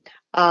time,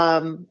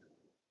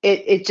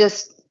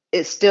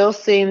 it still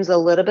seems a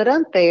little bit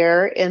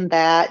unfair in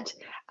that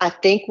I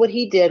think what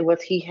he did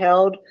was he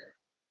held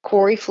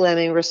Corey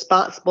Fleming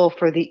responsible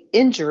for the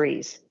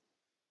injuries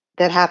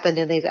that happened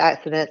in these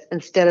accidents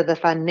instead of the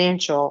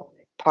financial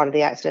part of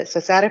the accident. So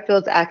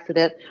Satterfield's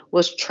accident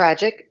was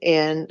tragic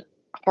and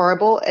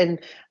horrible, and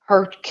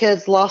her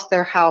kids lost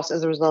their house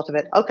as a result of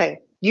it. Okay,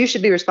 you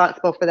should be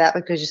responsible for that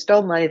because you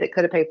stole money that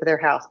could have paid for their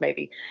house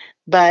maybe.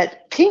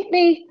 But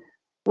Pinckney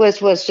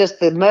was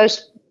just the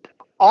most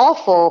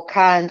awful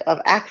kind of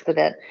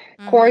accident.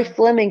 Mm-hmm. Corey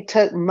Fleming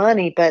took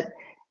money, but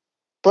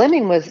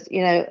Fleming was,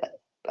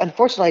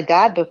 unfortunately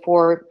died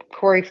before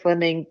Corey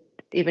Fleming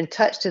even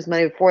touched his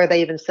money, before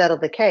they even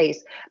settled the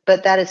case.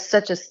 But that is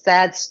such a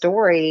sad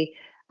story.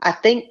 I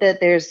think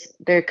that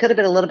there could have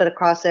been a little bit of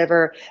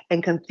crossover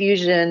and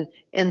confusion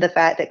in the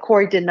fact that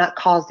Corey did not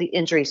cause the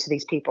injuries to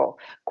these people.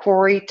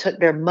 Corey took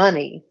their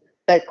money,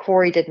 but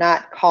Corey did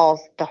not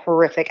cause the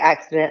horrific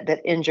accident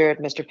that injured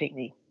Mr.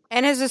 Pinckney.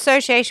 And his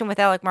association with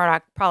Alec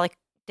Murdaugh probably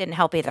didn't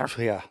help either.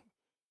 Yeah.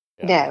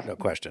 No. No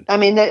question. I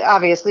mean,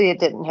 obviously it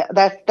didn't help.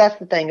 That's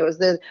the thing. It was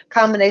the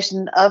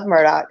combination of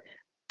Murdaugh.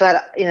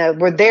 But,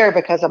 we're there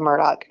because of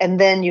Murdaugh. And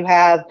then you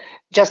have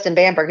Justin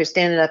Bamberg, who's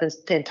standing up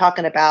and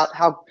talking about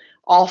how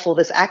awful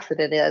this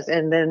accident is.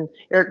 And then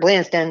Eric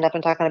Bland standing up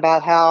and talking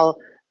about how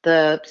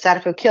the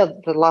Satterfield kids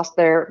lost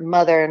their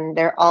mother and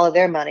all of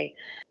their money.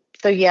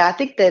 So, yeah, I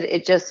think that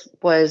it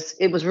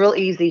was real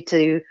easy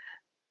to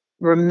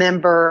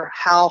remember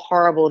how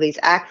horrible these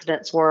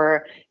accidents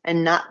were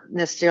and not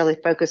necessarily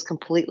focus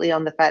completely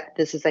on the fact that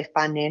this is a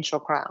financial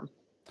crime.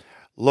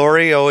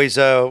 Lori, always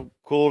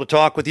cool to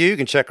talk with you. You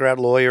can check her out,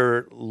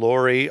 Lawyer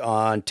Lori,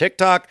 on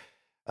TikTok.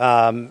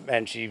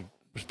 And she's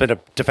been a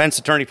defense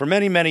attorney for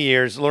many, many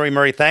years. Lori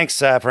Murray, thanks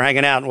for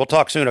hanging out. And we'll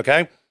talk soon,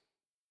 okay?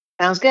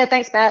 Sounds good.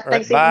 Thanks, Matt. Right,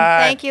 thanks, bye.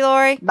 Ethan. Thank you,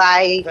 Lori.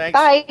 Bye. Thanks.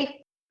 Bye.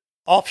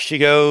 Off she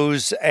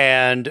goes,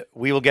 and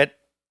we will get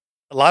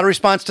a lot of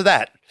response to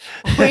that.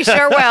 We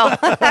sure will.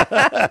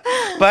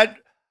 But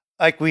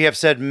like we have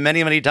said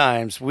many, many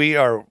times, we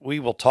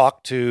will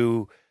talk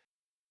to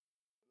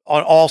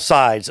on all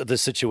sides of the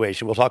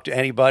situation. We'll talk to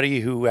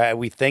anybody who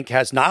we think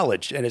has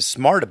knowledge and is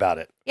smart about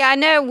it. Yeah, I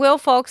know Will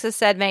Folks has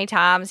said many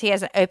times he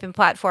has an open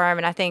platform,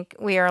 and I think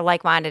we are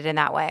like-minded in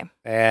that way.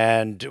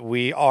 And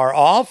we are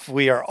off.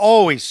 We are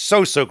always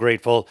so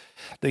grateful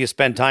that you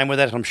spend time with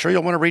us. I'm sure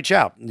you'll want to reach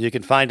out. You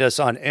can find us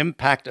on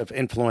Impact of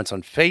Influence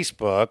on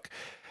Facebook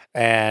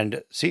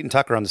and Seton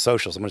Tucker on the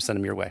socials. I'm going to send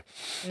them your way.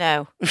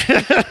 No.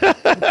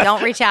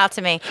 Don't reach out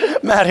to me.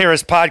 Matt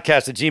Harris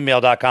podcast at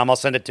gmail.com. I'll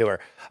send it to her.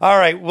 All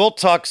right. We'll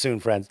talk soon,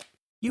 friends.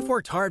 You've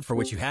worked hard for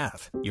what you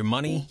have. Your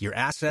money, your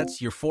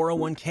assets, your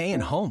 401k,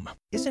 and home.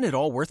 Isn't it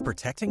all worth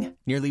protecting?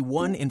 Nearly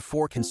 1 in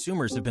 4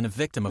 consumers have been a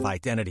victim of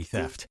identity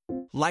theft.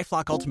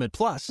 LifeLock Ultimate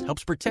Plus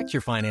helps protect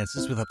your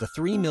finances with up to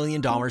 $3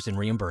 million in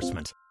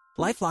reimbursement.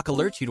 LifeLock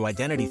alerts you to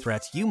identity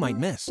threats you might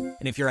miss. And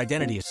if your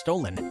identity is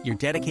stolen, your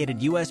dedicated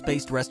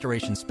U.S.-based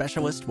restoration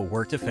specialist will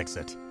work to fix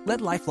it. Let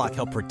LifeLock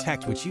help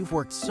protect what you've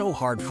worked so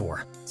hard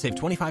for. Save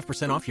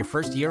 25% off your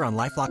first year on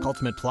LifeLock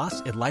Ultimate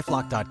Plus at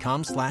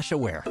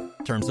LifeLock.com/aware.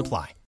 Terms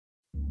apply.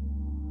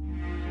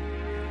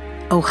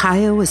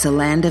 Ohio is a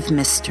land of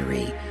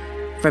mystery.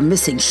 From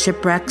missing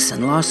shipwrecks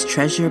and lost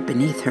treasure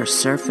beneath her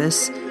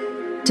surface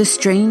to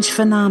strange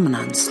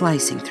phenomenon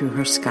slicing through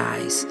her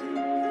skies.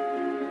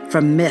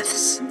 From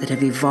myths that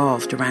have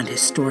evolved around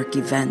historic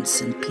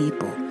events and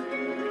people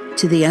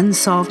to the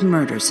unsolved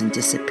murders and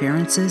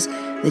disappearances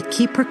that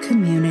keep her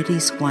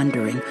communities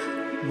wondering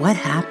what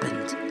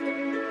happened.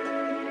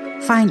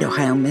 Find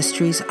Ohio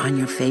Mysteries on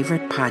your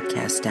favorite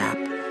podcast app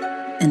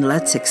and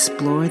let's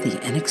explore the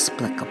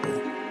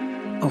inexplicable.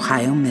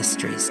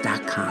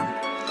 OhioMysteries.com.